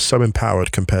fans are so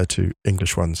empowered compared to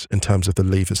English ones in terms of the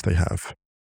levers they have,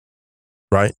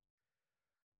 right?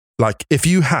 Like if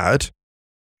you had,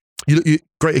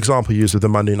 great example used of the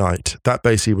Monday night, that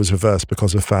basically was reversed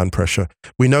because of fan pressure.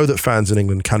 We know that fans in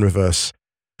England can reverse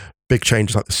big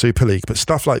changes like the Super League, but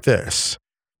stuff like this,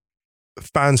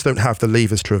 fans don't have the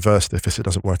levers to reverse this if it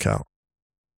doesn't work out.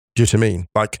 Do you know what I mean?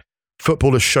 Like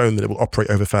football has shown that it will operate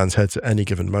over fans' heads at any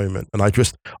given moment. And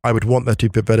I would want there to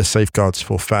be better safeguards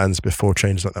for fans before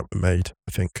changes like that were made,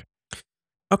 I think.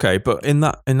 Okay, but in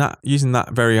that using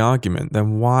that very argument,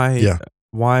 then why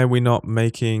are we not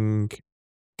making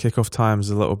kickoff times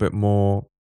a little bit more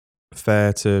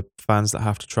fair to fans that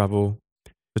have to travel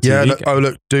for TV?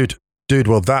 Look, dude,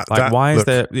 well why is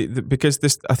there, because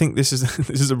I think this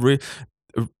is a real.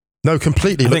 No,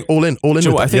 completely. All in. Do you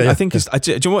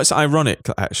know what's ironic,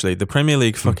 actually? The Premier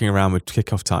League fucking around with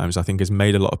kickoff times, I think, has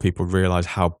made a lot of people realise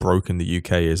how broken the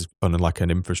UK is on like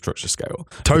an infrastructure scale.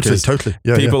 Totally.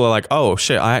 Yeah, people are like, oh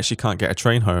shit, I actually can't get a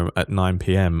train home at 9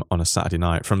 p.m. on a Saturday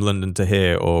night from London to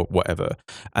here or whatever.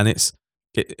 And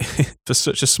for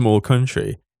such a small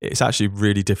country, it's actually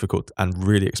really difficult and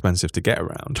really expensive to get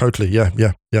around. Totally, yeah.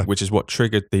 Which is what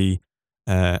triggered the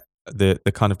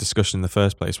kind of discussion in the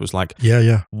first place was like,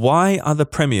 why are the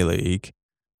Premier League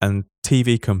and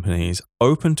TV companies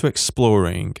open to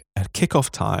exploring a kickoff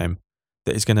time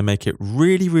that is going to make it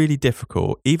really, really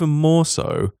difficult, even more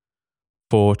so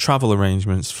for travel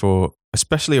arrangements for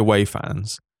especially away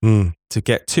fans to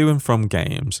get to and from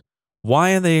games?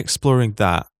 Why are they exploring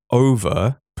that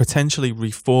over potentially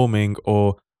reforming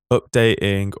or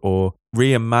updating or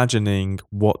reimagining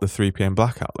what the 3 p.m.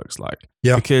 blackout looks like?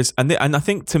 Yeah. Because and I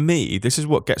think to me this is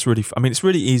what gets really. I mean, it's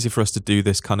really easy for us to do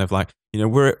this kind of like,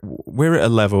 we're at a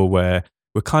level where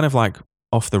we're kind of like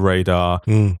off the radar.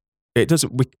 It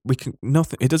doesn't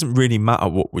It doesn't really matter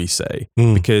what we say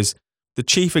because the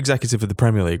chief executive of the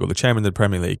Premier League or the chairman of the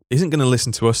Premier League isn't going to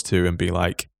listen to us two and be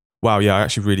like, wow, yeah, I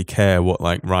actually really care what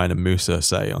like Ryan and Musa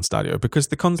say on Stadio, because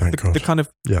the kind of,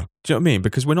 do you know what I mean?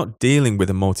 Because we're not dealing with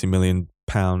a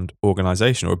multi-million-pound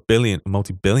organisation or a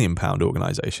multi-billion-pound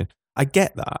organisation. I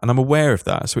get that, and I'm aware of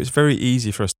that, so it's very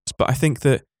easy for us. But I think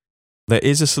that there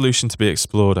is a solution to be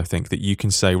explored. I think that you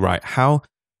can say, right,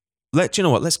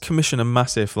 let's commission a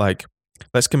massive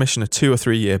let's commission a 2 or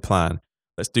 3 year plan.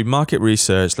 Let's do market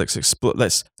research. Let's explore.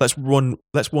 Let's run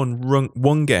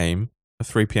one game.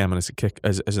 3 p.m. as a kick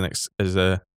as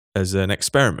an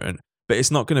experiment, but it's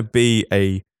not going to be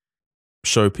a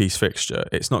showpiece fixture.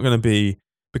 It's not going to be,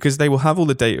 because they will have all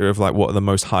the data of like what are the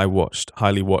most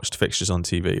highly watched fixtures on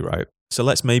TV, right? So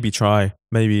let's maybe try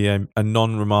a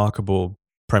non-remarkable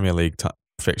Premier League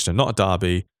fixture, not a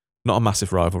derby, not a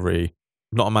massive rivalry,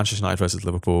 not a Manchester United versus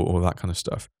Liverpool, all that kind of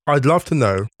stuff. I'd love to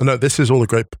know. I know these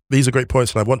are great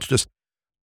points, and I want to just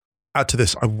add to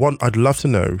this. I'd love to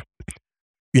know,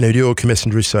 do your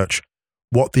commissioned research,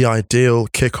 what the ideal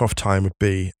kickoff time would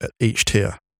be at each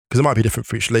tier, because it might be different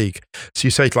for each league. So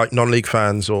you say to like non-league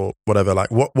fans or whatever,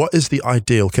 like what is the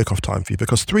ideal kickoff time for you?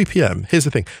 Because 3 p.m. Here's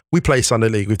the thing: we play Sunday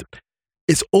league.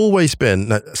 It's always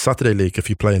been Saturday league. If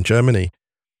you play in Germany,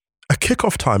 a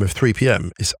kickoff time of 3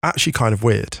 p.m. is actually kind of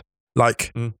weird.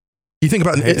 Like you think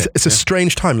about it, it's a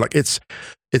strange time. Like it's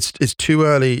too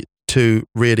early to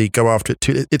really go after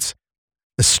it. It's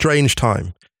a strange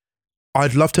time.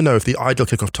 I'd love to know if the ideal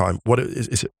kickoff time, what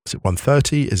is it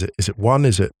 1:30? Is it 1?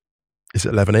 Is it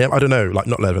 11 a.m.? I don't know, like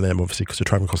not 11 a.m. obviously because you're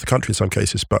traveling across the country in some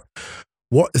cases, but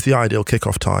what is the ideal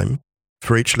kickoff time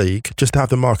for each league, just to have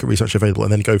the market research available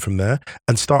and then go from there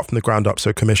and start from the ground up.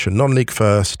 So commission non-league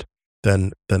first,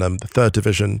 then the third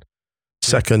division,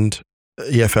 second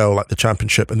EFL, like the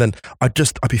championship. And then I'd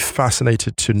be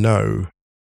fascinated to know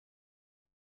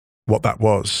what that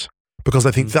was, because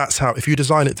I think that's how, if you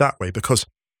design it that way, because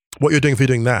what you're doing, if you're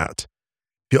doing that,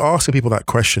 if you're asking people that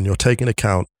question, you're taking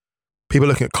account people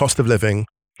looking at cost of living,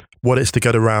 what it's to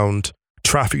get around,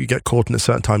 traffic you get caught in at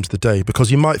certain times of the day,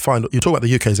 because you might find, you talk about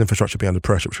the UK's infrastructure being under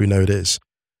pressure, which we know it is.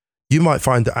 You might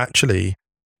find that actually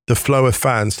the flow of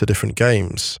fans to different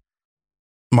games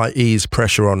might ease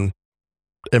pressure on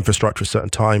infrastructure at certain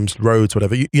times, roads,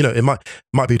 whatever. You know, it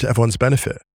might be to everyone's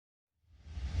benefit.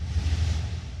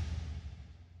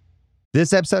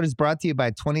 This episode is brought to you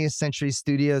by 20th Century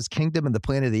Studios' Kingdom of the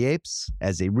Planet of the Apes.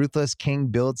 As a ruthless king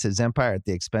builds his empire at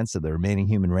the expense of the remaining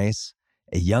human race,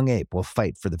 a young ape will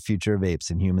fight for the future of apes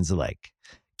and humans alike.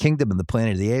 Kingdom of the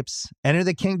Planet of the Apes. Enter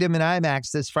the kingdom in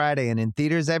IMAX this Friday and in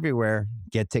theaters everywhere.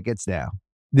 Get tickets now.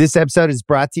 This episode is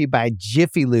brought to you by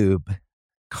Jiffy Lube.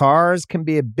 Cars can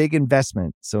be a big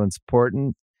investment, so it's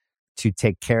important to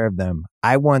take care of them.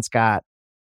 I once got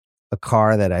a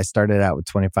car that I started out with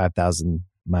 25,000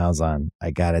 miles on.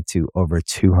 I got it to over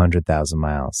 200,000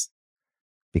 miles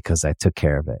because I took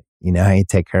care of it. You know how you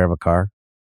take care of a car?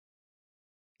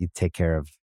 You take care of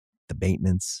the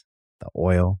maintenance, the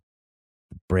oil,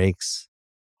 the brakes,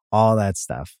 all that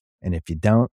stuff. And if you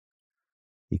don't,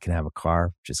 you can have a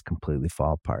car just completely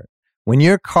fall apart. When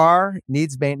your car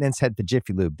needs maintenance, head to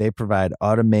Jiffy Lube. They provide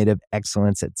automotive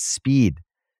excellence at speed.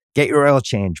 Get your oil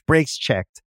change, brakes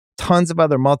checked, tons of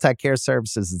other multi-care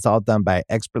services. It's all done by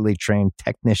expertly trained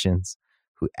technicians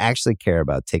who actually care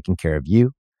about taking care of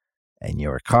you and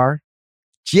your car.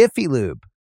 Jiffy Lube,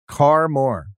 car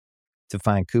more. To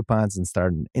find coupons and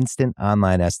start an instant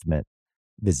online estimate,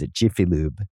 visit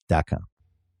jiffylube.com.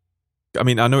 I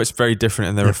mean, I know it's very different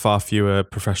and there are far fewer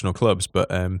professional clubs,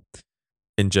 but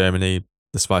in Germany,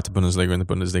 the Zweite Bundesliga and the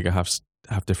Bundesliga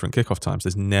have different kickoff times.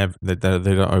 There's never they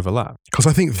don't overlap. Because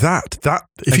I think that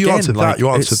if you answered that, you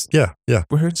answered yeah.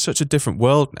 We're in such a different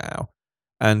world now,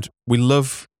 and we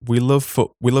love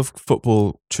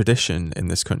football tradition in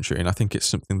this country, and I think it's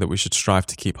something that we should strive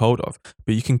to keep hold of.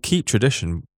 But you can keep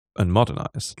tradition and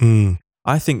modernize.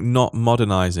 I think not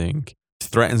modernizing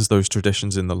threatens those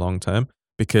traditions in the long term,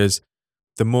 because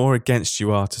the more against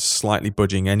you are to slightly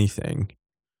budging anything,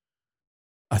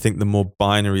 I think the more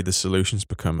binary the solutions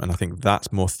become, and I think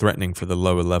that's more threatening for the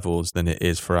lower levels than it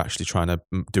is for actually trying to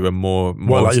do a more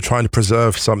well, like you're trying to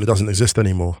preserve something that doesn't exist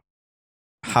anymore.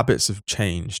 Habits have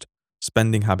changed.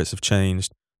 Spending habits have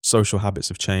changed. Social habits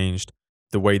have changed.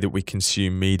 The way that we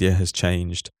consume media has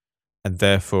changed. And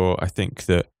therefore, I think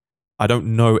that I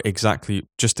don't know exactly,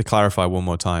 just to clarify one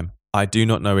more time, I do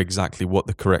not know exactly what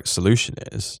the correct solution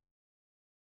is.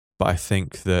 But I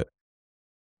think that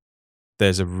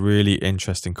there's a really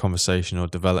interesting conversation or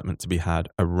development to be had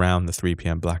around the 3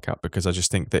 p.m. blackout, because I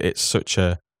just think that it's such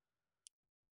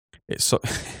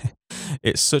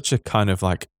a kind of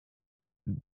like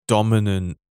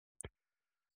dominant,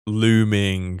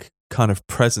 looming kind of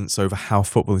presence over how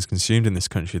football is consumed in this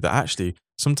country that actually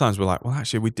sometimes we're like, well,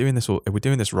 actually, are we doing this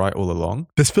right all along?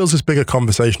 This feels as big a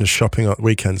conversation as shopping on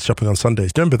weekends, shopping on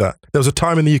Sundays. Do you remember that? There was a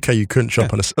time in the UK you couldn't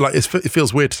shop on it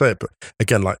feels weird to say it, but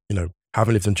again, like, you know,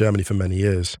 having lived in Germany for many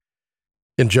years,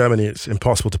 in Germany, it's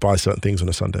impossible to buy certain things on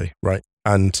a Sunday, right?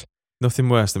 And nothing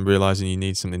worse than realizing you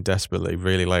need something desperately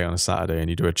really late on a Saturday and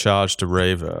you do a charge to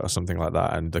Raver or something like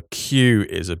that, and the queue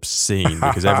is obscene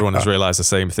because everyone has realized the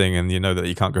same thing, and you know that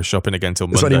you can't go shopping again till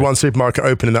Monday. There's only one supermarket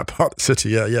open in that part of the city,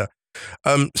 yeah.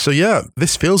 So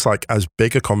this feels like as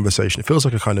big a conversation. It feels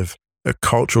like a kind of a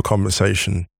cultural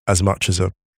conversation as much as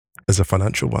a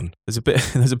financial one. There's a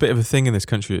bit of a thing in this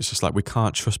country. It's just like we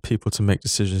can't trust people to make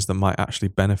decisions that might actually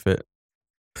benefit.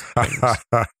 Yeah.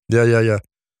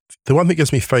 The one that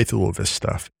gives me faith in all of this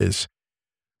stuff is,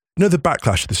 you know, the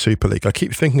backlash of the Super League. I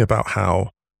keep thinking about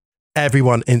how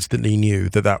everyone instantly knew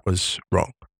that was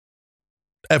wrong.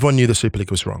 Everyone knew the Super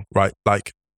League was wrong, right?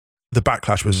 Like the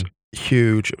backlash was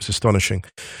huge. It was astonishing.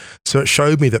 So it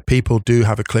showed me that people do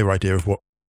have a clear idea of what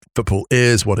football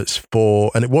is, what it's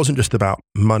for. And it wasn't just about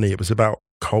money. It was about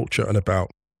culture and about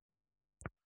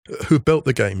who built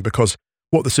the game, because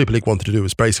what the Super League wanted to do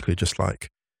was basically just like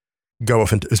go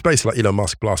off and it's basically like Elon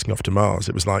Musk blasting off to Mars.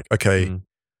 It was like, okay,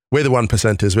 we're the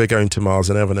 1%ers, we're going to Mars,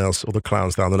 and everyone else, all the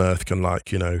clowns down on Earth can,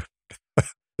 like, you know,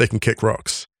 they can kick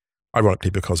rocks.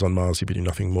 Ironically, because on Mars you'd be doing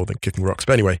nothing more than kicking rocks.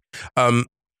 But anyway, all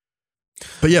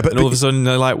of a sudden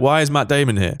they're like, why is Matt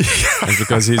Damon here? And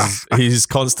because he's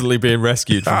constantly being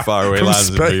rescued from faraway lands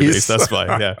and movies. That's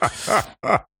fine.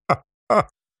 Yeah.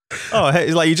 Oh, hey,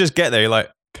 it's like you just get there, you're like,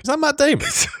 is that Matt Damon?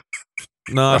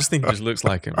 No, I just think he just looks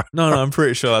like him. No, I'm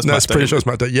pretty sure that's Matt Damon. Pretty sure it's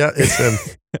Matt Damon. Yeah, it's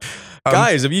him.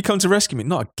 Guys, have you come to rescue me?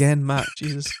 Not again, Matt.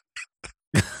 Jesus.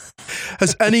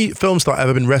 Has any film star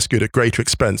ever been rescued at greater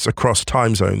expense across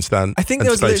time zones than I think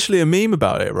there was literally a meme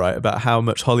about it, right? About how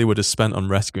much Hollywood has spent on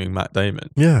rescuing Matt Damon.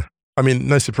 Yeah. I mean,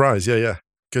 no surprise. Yeah.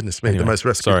 Goodness me, anyway, the most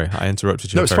rescued. Sorry, I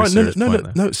interrupted you. No, it's fine.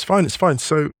 No, it's fine. It's fine.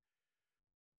 So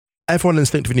everyone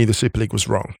instinctively knew the Super League was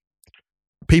wrong.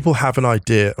 People have an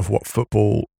idea of what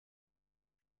football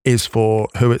is for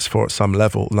who it's for at some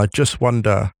level. And I just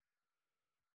wonder,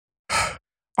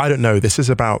 I don't know, it's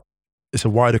a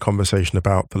wider conversation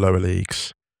about the lower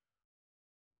leagues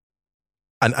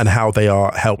and how they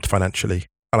are helped financially.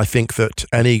 And I think that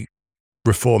any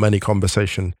reform, any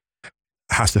conversation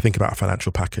has to think about a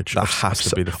financial package. That has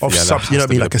to be the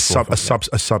a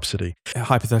subsidy.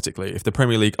 Hypothetically, if the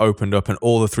Premier League opened up and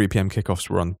all the 3 p.m. kickoffs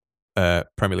were on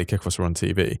Premier League kickoffs were on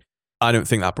TV, I don't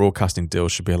think that broadcasting deal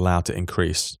should be allowed to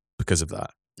increase because of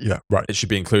that. Yeah, right. It should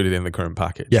be included in the current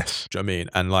package. Yes. Do you know what I mean?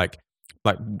 And like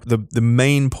the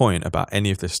main point about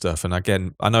any of this stuff, and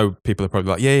again, I know people are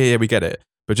probably like, yeah, we get it.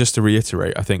 But just to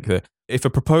reiterate, I think that if a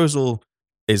proposal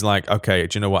is like, okay,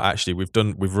 do you know what? Actually,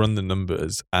 we've run the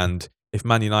numbers, and if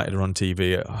Man United are on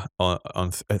TV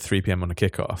at 3 p.m. on a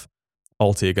kickoff,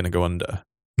 Alti are going to go under.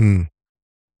 Mm.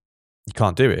 You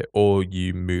can't do it, or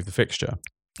you move the fixture.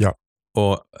 Yeah.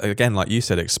 Or again, like you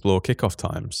said, explore kickoff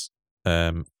times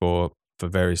for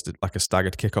various, like a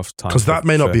staggered kickoff time. Because that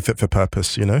may not be fit for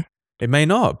purpose, you know? It may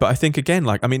not, but I think again,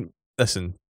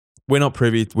 listen, we're not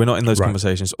privy, we're not in those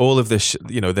conversations. All of this,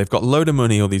 they've got a load of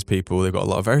money, all these people, they've got a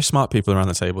lot of very smart people around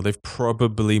the table. They've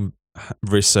probably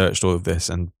researched all of this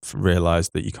and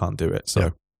realized that you can't do it.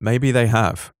 So maybe they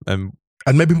have. And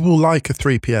maybe we'll like a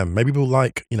 3 p.m. Maybe we'll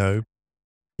like, you know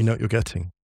what you're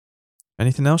getting.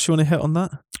 Anything else you want to hit on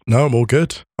that? No, I'm all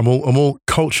good. I'm all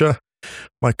culture.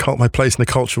 My place in the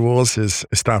culture wars is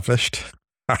established.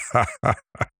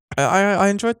 I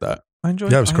enjoyed that. It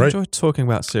was great. I enjoyed talking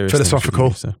about serious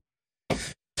philosophical things with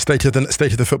you,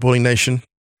 state of the footballing nation.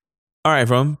 All right,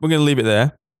 everyone. We're going to leave it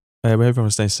there. We hope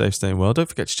everyone stays safe, staying well. Don't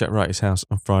forget to check Wrighty's House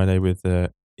on Friday with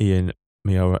Ian,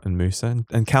 Mioa, and Musa.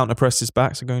 And Counterpressed is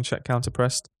back, so go and check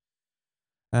Counterpressed.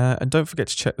 And don't forget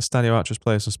to check the Stadio Outros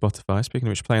playlist on Spotify. Speaking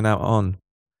of which, playing out on.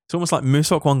 It's almost like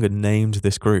Musa Okwonga named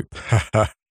this group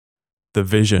The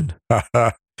Vision.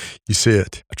 You see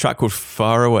it. A track called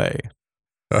Far Away.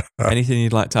 Anything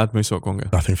you'd like to add, Musa Okwonga?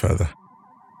 Nothing further.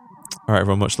 All right,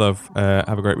 everyone. Much love.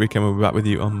 Have a great weekend. We'll be back with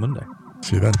you on Monday.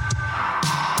 See you then.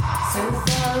 So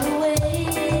far away,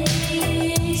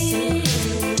 so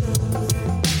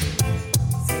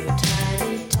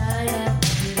tied up,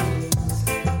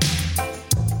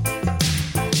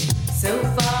 so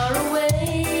far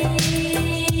away,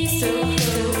 so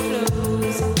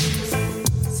close,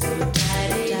 so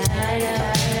tied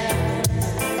up.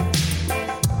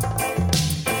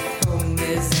 Home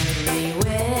is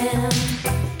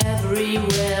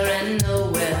everywhere and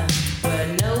nowhere, where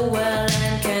nowhere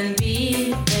land can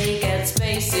be. They get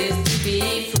spaces to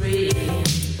be free.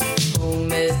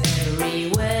 Home is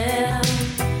everywhere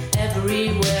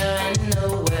and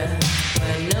nowhere,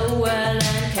 where nowhere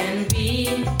land can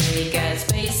be. They get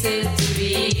spaces to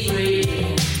be free.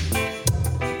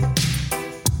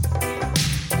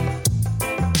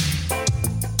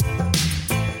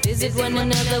 Visit one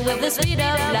another with the speed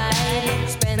of light.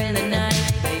 Spend the night,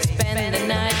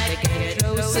 they get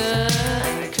closer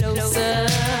and closer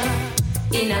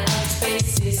in our outspace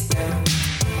system.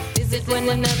 Visit one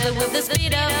another with the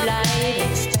speed of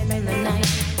light. Spend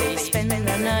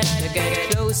the night, they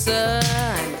get closer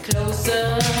and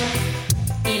closer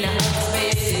in our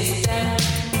outspace system.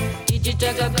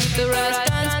 Digital computerized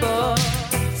transport,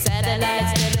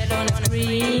 satellites, telephone and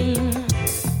screen.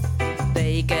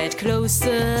 They get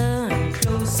closer and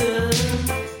closer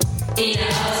in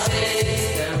our space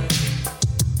system.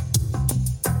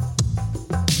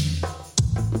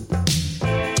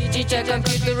 Digital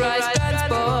computerized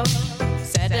transport,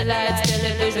 satellites,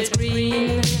 television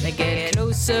screen. They get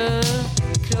closer,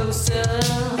 closer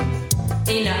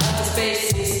in our space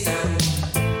system.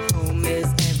 Home is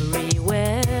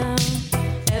everywhere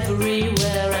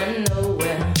and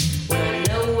nowhere, where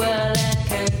nowhere land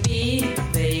can be.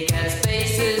 They got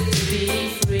spaces to be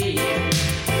free.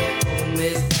 Home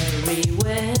is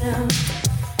everywhere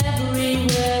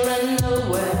and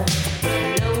nowhere, where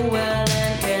nowhere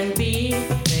land can be.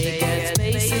 They got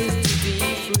spaces to be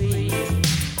free.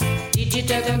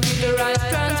 Digital computerized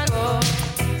transport,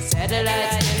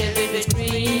 satellites, television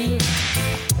screen.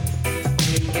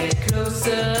 We get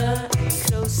closer and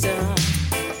closer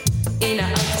in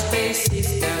our space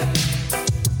system.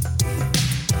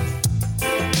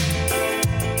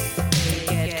 We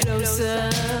get closer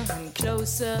and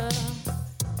closer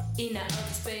in our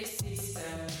space system.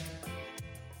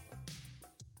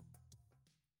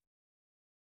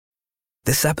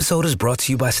 This episode is brought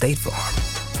to you by State Farm.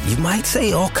 You might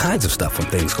say all kinds of stuff when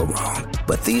things go wrong,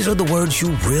 but these are the words you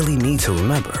really need to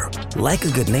remember. Like a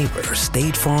good neighbor,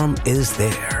 State Farm is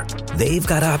there. They've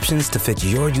got options to fit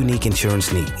your unique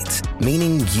insurance needs,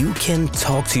 meaning you can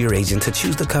talk to your agent to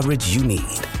choose the coverage you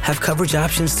need. Have coverage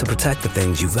options to protect the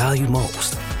things you value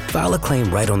most. File a claim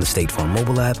right on the State Farm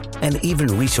mobile app and even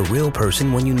reach a real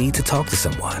person when you need to talk to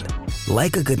someone.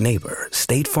 Like a good neighbor,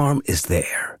 State Farm is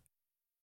there.